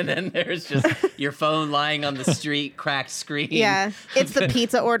you, and then there's just your phone lying on the street, cracked screen. Yeah, it's the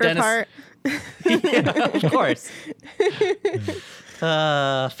pizza order part. Yeah, of course.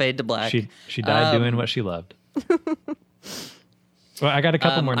 Fade to black. She died doing what she loved. Well, I got a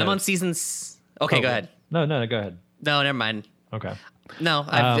couple more notes. I'm on seasons. Okay, go ahead. No, go ahead. No, never mind. Okay. No,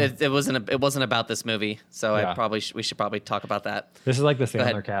 it wasn't about this movie, so we should probably talk about that. This is like the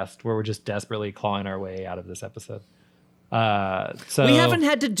Sandler cast where we're just desperately clawing our way out of this episode. So we haven't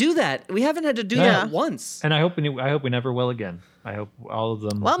had to do that. We haven't had to do that once, and I hope we never will again. I hope all of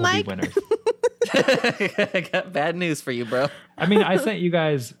them will Mike. be winners. I got bad news for you, bro. I mean, I sent you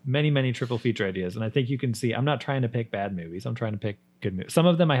guys many triple feature ideas, and I think you can see I'm not trying to pick bad movies. I'm trying to pick good movies. Some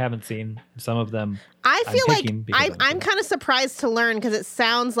of them I haven't seen. Some of them I feel like I'm kind of surprised to learn because it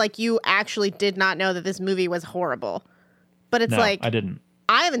sounds like you actually did not know that this movie was horrible. But it's I didn't.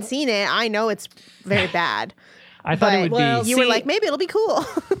 I haven't seen it. I know it's very bad. I thought it would be. You were like, maybe it'll be cool.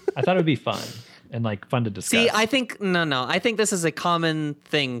 I thought it would be fun and like fun to discuss. See, I think I think this is a common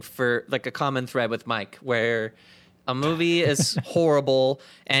thing for like a common thread with Mike where a movie is horrible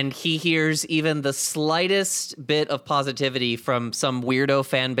and he hears even the slightest bit of positivity from some weirdo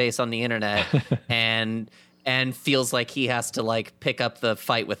fan base on the internet and feels like he has to like pick up the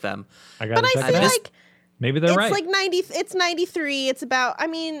fight with them. I feel like maybe they're right. It's like 90. It's 93. It's about. I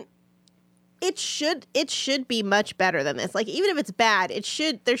mean, it should be much better than this. Like even if it's bad,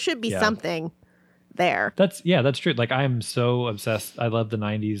 there should be something there. That's true. Like I am so obsessed. I love the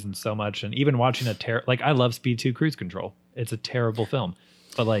 90s and so much, and even watching like I love Speed 2 Cruise Control. It's a terrible film,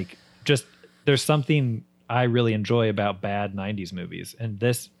 but like just there's something I really enjoy about bad 90s movies, and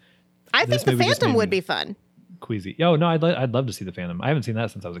this. I think The Phantom would be fun. Queasy. Oh no, I'd love to see The Phantom. I haven't seen that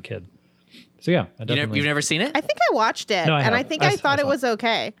since I was a kid. So yeah, you've never seen it? I think I watched it, no, and I think I thought it was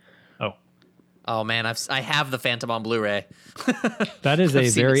okay. Oh man, I have The Phantom on Blu-ray. That is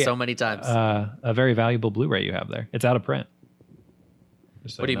I've seen it so many times. A very valuable Blu-ray you have there. It's out of print.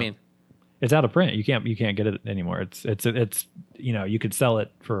 What do you mean? It's out of print. You can't get it anymore. It's you could sell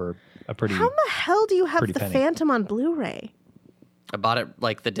it for a pretty. How the hell do you have The Phantom on Blu-ray? I bought it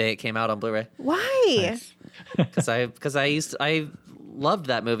like the day it came out on Blu-ray. Why? Because I loved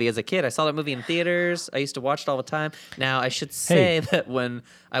that movie as a kid. I saw that movie in theaters. I used to watch it all the time. Now, I should say that when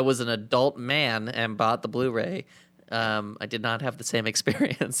I was an adult man and bought the Blu-ray, I did not have the same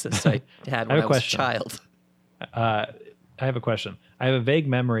experience as I had when I was a child. I have a question. I have a vague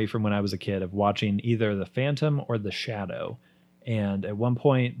memory from when I was a kid of watching either The Phantom or The Shadow. And at one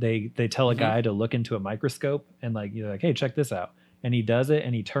point, they tell a guy to look into a microscope and like, you're like, hey, check this out. And he does it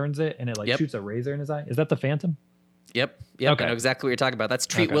and he turns it and it like shoots a razor in his eye. Is that The Phantom? Yep. Okay. I know exactly what you're talking about. That's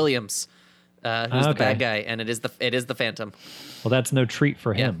Treat Williams, who's the bad guy, and it is the Phantom. Well, that's no treat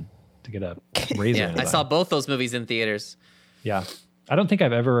for him to get a razor. In his I saw both those movies in theaters. Yeah, I don't think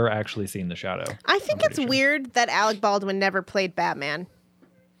I've ever actually seen The Shadow. I think it's weird that Alec Baldwin never played Batman.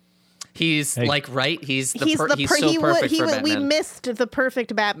 He's right. He's so perfect for Batman. We missed the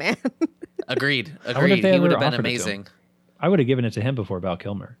perfect Batman. Agreed. He would have been amazing. I would have given it to him before Val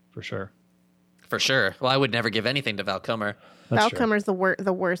Kilmer for sure. For sure. Well, I would never give anything to Val Kilmer. Val Kilmer's the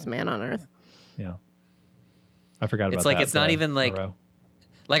worst man on earth. Yeah, I forgot about that. It's like it's not even like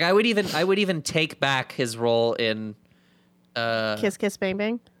I would even take back his role in Kiss Kiss Bang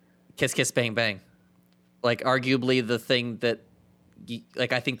Bang. Kiss Kiss Bang Bang. Like arguably the thing that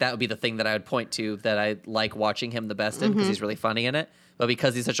I think that would be the thing that I would point to that I like watching him the best in because he's really funny in it. But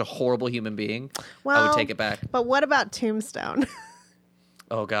because he's such a horrible human being, I would take it back. But what about Tombstone?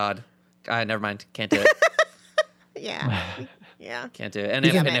 Oh God. Never mind. Can't do it. Yeah. Can't do it. And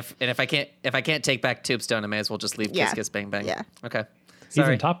if I can't take back Tombstone, I may as well just leave Kiss Kiss Bang Bang. Yeah. Okay. Sorry.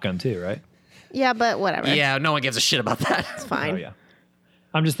 He's in Top Gun too, right? Yeah, but whatever. Yeah, no one gives a shit about that. It's fine. Oh yeah.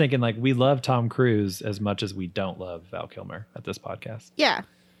 I'm just thinking like we love Tom Cruise as much as we don't love Val Kilmer at this podcast. Yeah.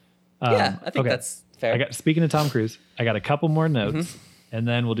 Yeah, I think that's fair. Speaking of Tom Cruise, I got a couple more notes, and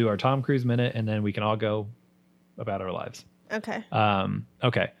then we'll do our Tom Cruise minute, and then we can all go about our lives. Okay.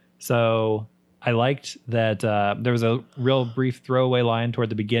 Okay. So I liked that there was a real brief throwaway line toward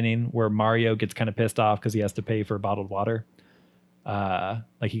the beginning where Mario gets kind of pissed off because he has to pay for bottled water.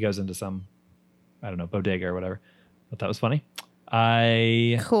 Like he goes into some, I don't know, bodega or whatever. But that was funny.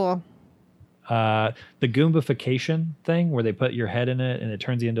 Cool. The Goombification thing where they put your head in it and it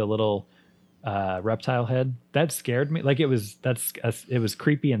turns you into a little reptile head. That scared me. Like it was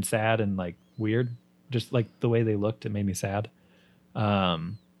creepy and sad and like weird. Just like the way they looked, it made me sad. I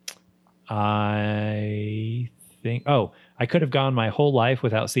think, I could have gone my whole life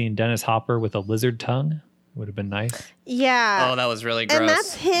without seeing Dennis Hopper with a lizard tongue. Would have been nice. Yeah. Oh, that was really gross. And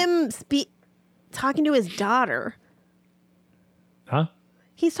that's him talking to his daughter. Huh?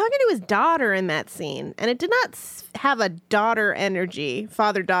 He's talking to his daughter in that scene, and it did not have a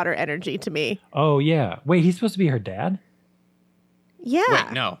father-daughter energy to me. Oh, yeah. Wait, he's supposed to be her dad? Yeah.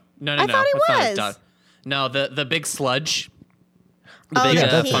 Wait, no. I thought he was. No, the big sludge, the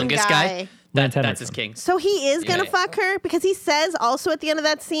king fungus guy. Lance That's Henriksen. his king. So he is going to fuck her? Because he says also at the end of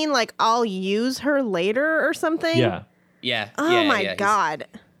that scene, like, I'll use her later or something? Yeah. Yeah. Oh, my God.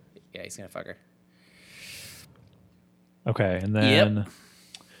 He's going to fuck her. Okay, and then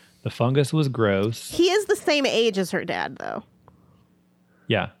the fungus was gross. He is the same age as her dad, though.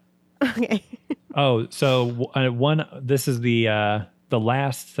 Yeah. Okay. Oh, so this is the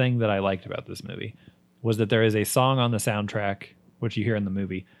last thing that I liked about this movie was that there is a song on the soundtrack, which you hear in the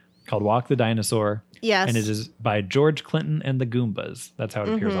movie, called Walk the Dinosaur. Yes. And it is by George Clinton and the Goombas. That's how it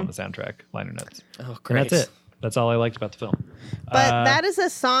appears on the soundtrack liner notes. Oh, great. And that's it. That's all I liked about the film. But that is a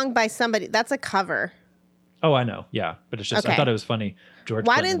song by somebody. That's a cover. Oh, I know. Yeah. But it's just, I Okay. thought it was funny. George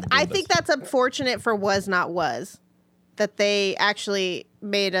Why Clinton didn't and the I Goombas. think that's unfortunate for Was Not Was that they actually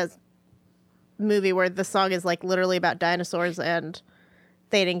made a movie where the song is like literally about dinosaurs and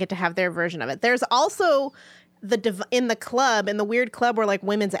they didn't get to have their version of it. There's also in the weird club where like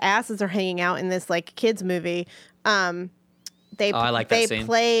women's asses are hanging out in this like kids movie. I like that scene. They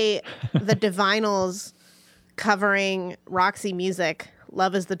play the Divinals covering Roxy Music,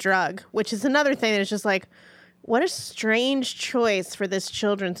 Love is the Drug, which is another thing that is just like, what a strange choice for this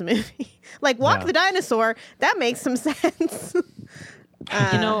children's movie. Like Walk the Dinosaur, that makes some sense.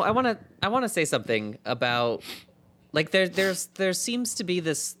 I want to say something about like there seems to be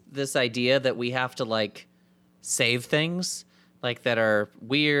this idea that we have to like save things like that are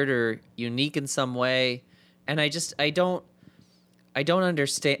weird or unique in some way, and I don't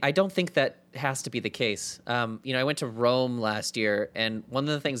understand. I don't think that has to be the case. I went to Rome last year, and one of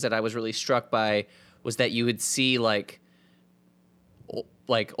the things that I was really struck by was that you would see like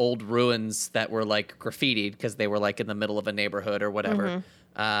old ruins that were like graffitied because they were like in the middle of a neighborhood or whatever.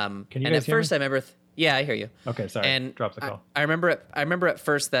 Can you and guys at hear first me? I remember, I hear you. Okay, sorry. And Drop the call. I remember at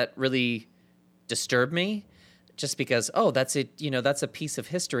first that really disturbed me, just because that's it. That's a piece of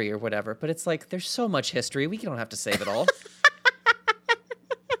history or whatever. But it's like there's so much history, we don't have to save it all.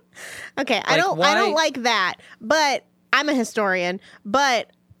 Okay, I don't like that, but I'm a historian. But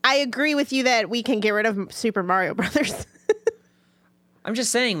I agree with you that we can get rid of Super Mario Brothers. I'm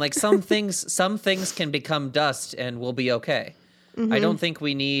just saying, like some things can become dust and we'll be okay. I don't think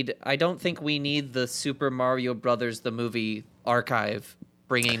we need the Super Mario Brothers the movie archive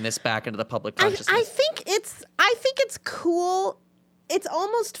bringing this back into the public consciousness. I think it's cool. It's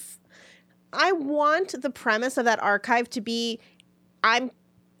almost. I want the premise of that archive to be,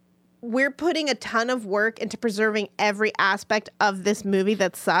 we're putting a ton of work into preserving every aspect of this movie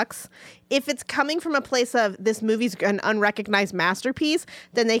that sucks. If it's coming from a place of this movie's an unrecognized masterpiece,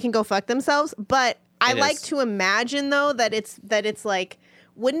 then they can go fuck themselves. But I like to imagine though that it's like,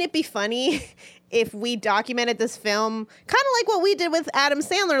 wouldn't it be funny if we documented this film kind of like what we did with Adam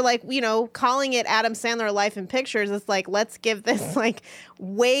Sandler, like, calling it Adam Sandler Life in Pictures. It's like, let's give this like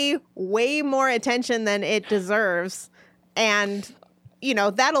way, way more attention than it deserves. And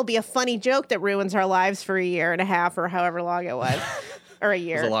that'll be a funny joke that ruins our lives for a year and a half or however long it was, or a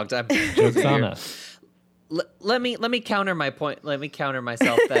year. It was a long time. Joke's on us. Let me counter my point. Let me counter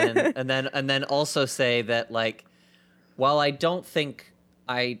myself then, and then also say that like, while I don't think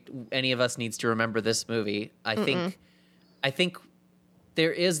any of us needs to remember this movie, I think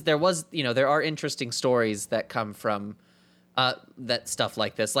there are interesting stories that come from that stuff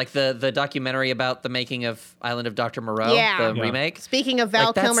like this, like the documentary about the making of Island of Dr. Moreau, the remake. Speaking of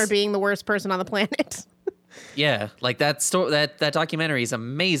Val Kilmer being the worst person on the planet. Yeah, like that documentary is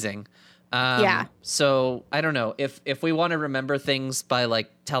amazing. Yeah. So I don't know if we want to remember things by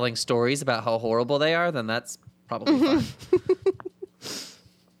like telling stories about how horrible they are, then that's probably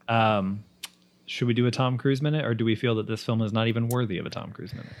fine. Should we do a Tom Cruise minute, or do we feel that this film is not even worthy of a Tom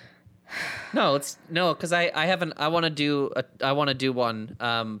Cruise minute? No, because I haven't. I want to do one.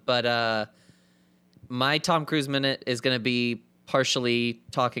 But my Tom Cruise minute is going to be partially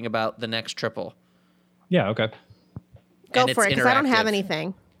talking about the next triple. Yeah. Okay. Go And for it's it, because I don't have interactive.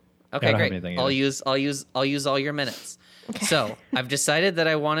 anything. Okay, I don't have great. anything I'll either. use all your minutes. So I've decided that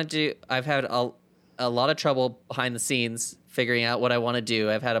I want to do. I've had a lot of trouble behind the scenes figuring out what I want to do.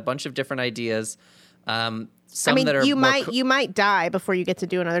 I've had a bunch of different ideas. Some I mean, that are you more might die before you get to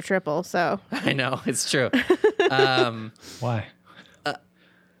do another triple. So I know it's true. Why?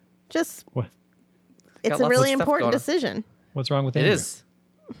 just What? it's lots a of really stuff important going on. decision. What's wrong with It Andrew? is.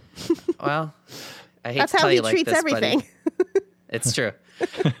 Well, I hate That's to how tell he you like treats this, buddy. everything. It's true.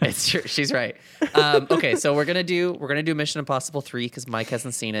 It's true. She's right. Okay, so we're gonna do Mission Impossible 3 because Mike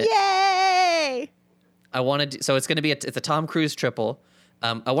hasn't seen it. Yay! I want to do, so it's gonna be it's a Tom Cruise triple.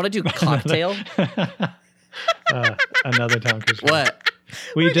 I want to do Cocktail. Another Tom Cruise. What?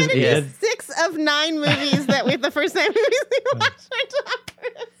 We just Yeah. did. 6 of 9 movies that we the first 9 movies we watched are Tom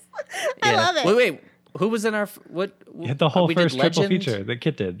Cruise. I love it. Wait. Who was in our what? The whole we did first triple Legend? feature that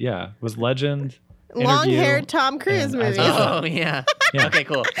Kit did. Yeah, was Legend. Long-haired Interview, Tom Cruise and movies. As- Oh yeah. Yeah. Okay,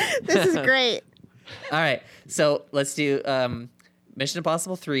 cool. This is great. All right, so let's do Mission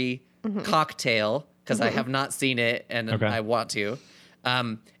Impossible 3, Cocktail, because I have not seen it and Okay. I want to.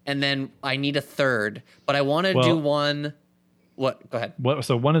 And then I need a third, but I want to Well- do one. What? Go ahead.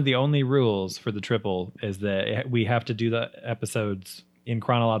 So one of the only rules for the triple is that we have to do the episodes in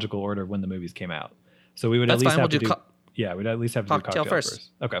chronological order when the movies came out. So we would That's at least fine, have we'll to do do. Yeah, we'd at least have to Cocktail do Cocktail first.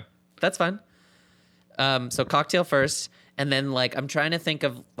 Okay. That's fine. So Cocktail first, and then like I'm trying to think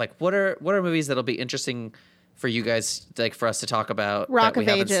of like what are movies that'll be interesting for you guys, like for us to talk about. Rock that we of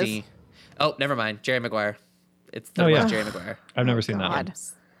haven't Ages. seen. Oh, never mind. Jerry Maguire. It's the Oh, yeah. Jerry Maguire. I've never seen that God. one.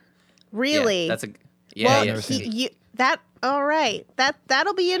 Really? Yeah, that's a yeah. well, yeah. never seen it. all right.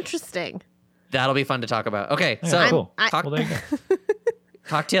 That'll be interesting. That'll be fun to talk about. Okay, Yeah, so cool. I- Well, there you go.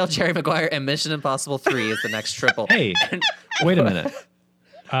 Cocktail, Jerry Maguire, and Mission Impossible 3 is the next triple. Hey, wait a minute.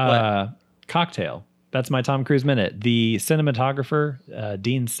 Cocktail. That's my Tom Cruise minute. The cinematographer,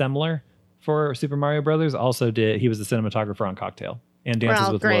 Dean Semler for Super Mario Brothers, also did. He was the cinematographer on Cocktail and Dances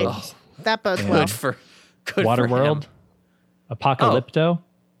Well, with great. Wolves. That bodes Yeah. well. Good for Waterworld, him. Apocalypto.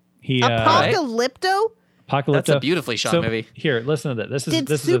 He Apocalypto? Apocalypto. That's a beautifully shot movie. Here, listen to this. Did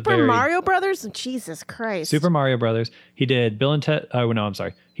This is a Super very Mario Brothers? Jesus Christ. Super Mario Brothers. He did Bill and Ted. Oh no, I'm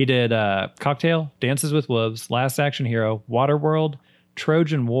sorry. He did Cocktail, Dances with Wolves, Last Action Hero, Waterworld,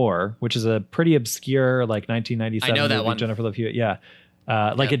 Trojan War, which is a pretty obscure like 1997 I know that movie. one. Jennifer Love Hewitt. Yeah,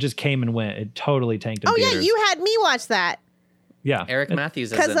 it just came and went. It totally tanked in Oh, yeah, theaters. you had me watch that. Yeah, Eric It-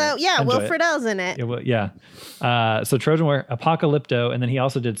 Matthews is Because, in it. yeah, Enjoy Will it. Friedle's in it. It wa- yeah. So Trojan War, Apocalypto, and then he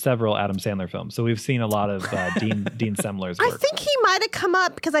also did several Adam Sandler films. So we've seen a lot of Dean Semler's I work. think he might have come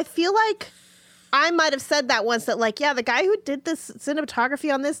up because I feel like I might have said that once that, like, yeah, the guy who did this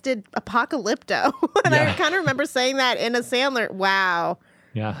cinematography on this did Apocalypto. And I Yeah. kind of remember saying that in a Sandler. Wow.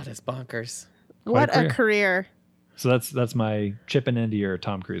 Yeah. That is bonkers. What a a career. So that's my chipping into your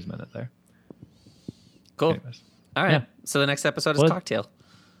Tom Cruise minute there. Cool. Anyways. All right. Yeah. So the next episode is Well, Cocktail.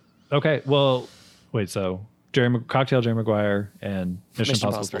 Okay. Well, wait. So Cocktail, Jerry Maguire, and Mission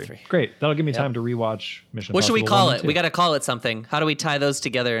Impossible 3. 3. Great. That'll give me time to rewatch Mission What should Impossible we call 1 it? and 2. We got to call it something. How do we tie those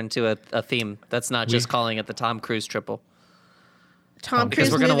together into a theme? That's not just calling it the Tom Cruise triple. Tom because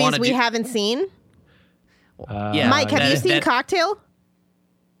Cruise we're gonna movies wanna we do- haven't seen. Yeah. Mike, have you seen that- Cocktail?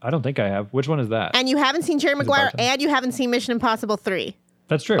 I don't think I have. Which one is that? And you haven't seen Jerry Maguire, bartender. and you haven't seen Mission Impossible 3.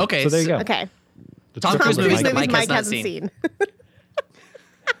 That's true. Okay, So there you so- go. Okay. The Tom triple Cruise Tom with Cruise movies Mike. that movies Mike Mike has not hasn't seen. seen.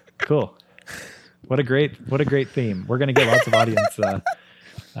 Cool. What a great theme. We're gonna get lots of audience. be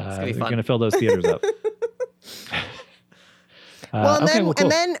We're fun. gonna fill those theaters up. Well, and okay, then well, cool.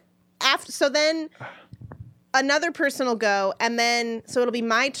 and then after, so then another person will go, and then so it'll be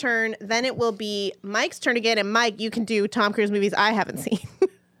my turn. Then it will be Mike's turn again, and Mike, you can do Tom Cruise movies I haven't seen.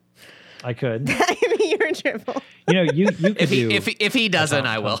 I could. I mean, your triple. You know, you could If he do. if he doesn't,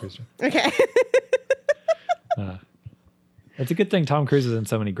 I Tom will. Cruise. Okay. It's a good thing Tom Cruise is in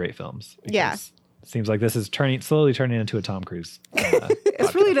so many great films. Yeah. because it seems like this is slowly turning into a Tom Cruise.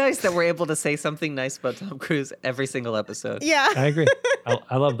 It's really nice that we're able to say something nice about Tom Cruise every single episode. Yeah. I agree.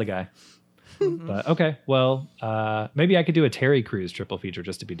 I love the guy. But okay, well, maybe I could do a Terry Crews triple feature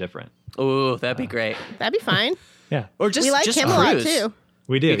just to be different. Ooh, that'd be great. That'd be fine. Yeah, Or just We like just him a lot Cruise. too.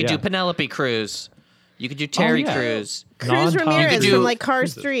 we do. You could yeah. do Penelope Cruz. You could do Terry yeah. Crews. Cruz Non-Tom Ramirez Cruise from like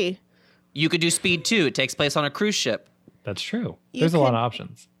Cars Cruises. 3. You could do Speed 2. It takes place on a cruise ship. That's true. You There's a lot could- of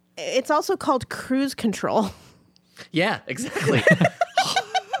options. It's also called cruise control. Yeah, exactly.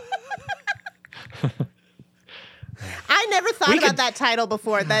 I never thought We about could- that title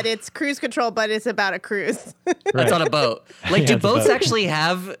before, that it's cruise control, but it's about a cruise. That's on a boat. Like, Yeah, do it's a boats boat. actually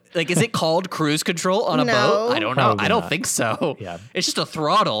have, like, is it called cruise control on a No. boat? I don't know. Probably I don't not. think so. Yeah. It's just a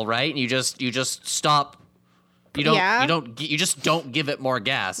throttle, right? And you just stop. You don't, Yeah. you just don't give it more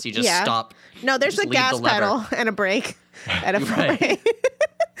gas. You just Yeah. stop. No, there's Just a leave gas the lever. pedal and a brake and a Right.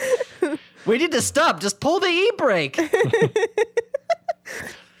 brake. We need to stop. Just pull the e-brake.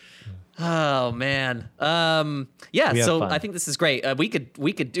 Oh man. Yeah. We have So fun. I think this is great. We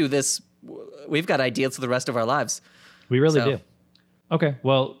could do this. We've got ideas for the rest of our lives. We really So- do. Okay.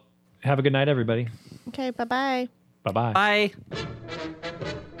 Well, have a good night, everybody. Okay, bye-bye. Bye-bye. Bye.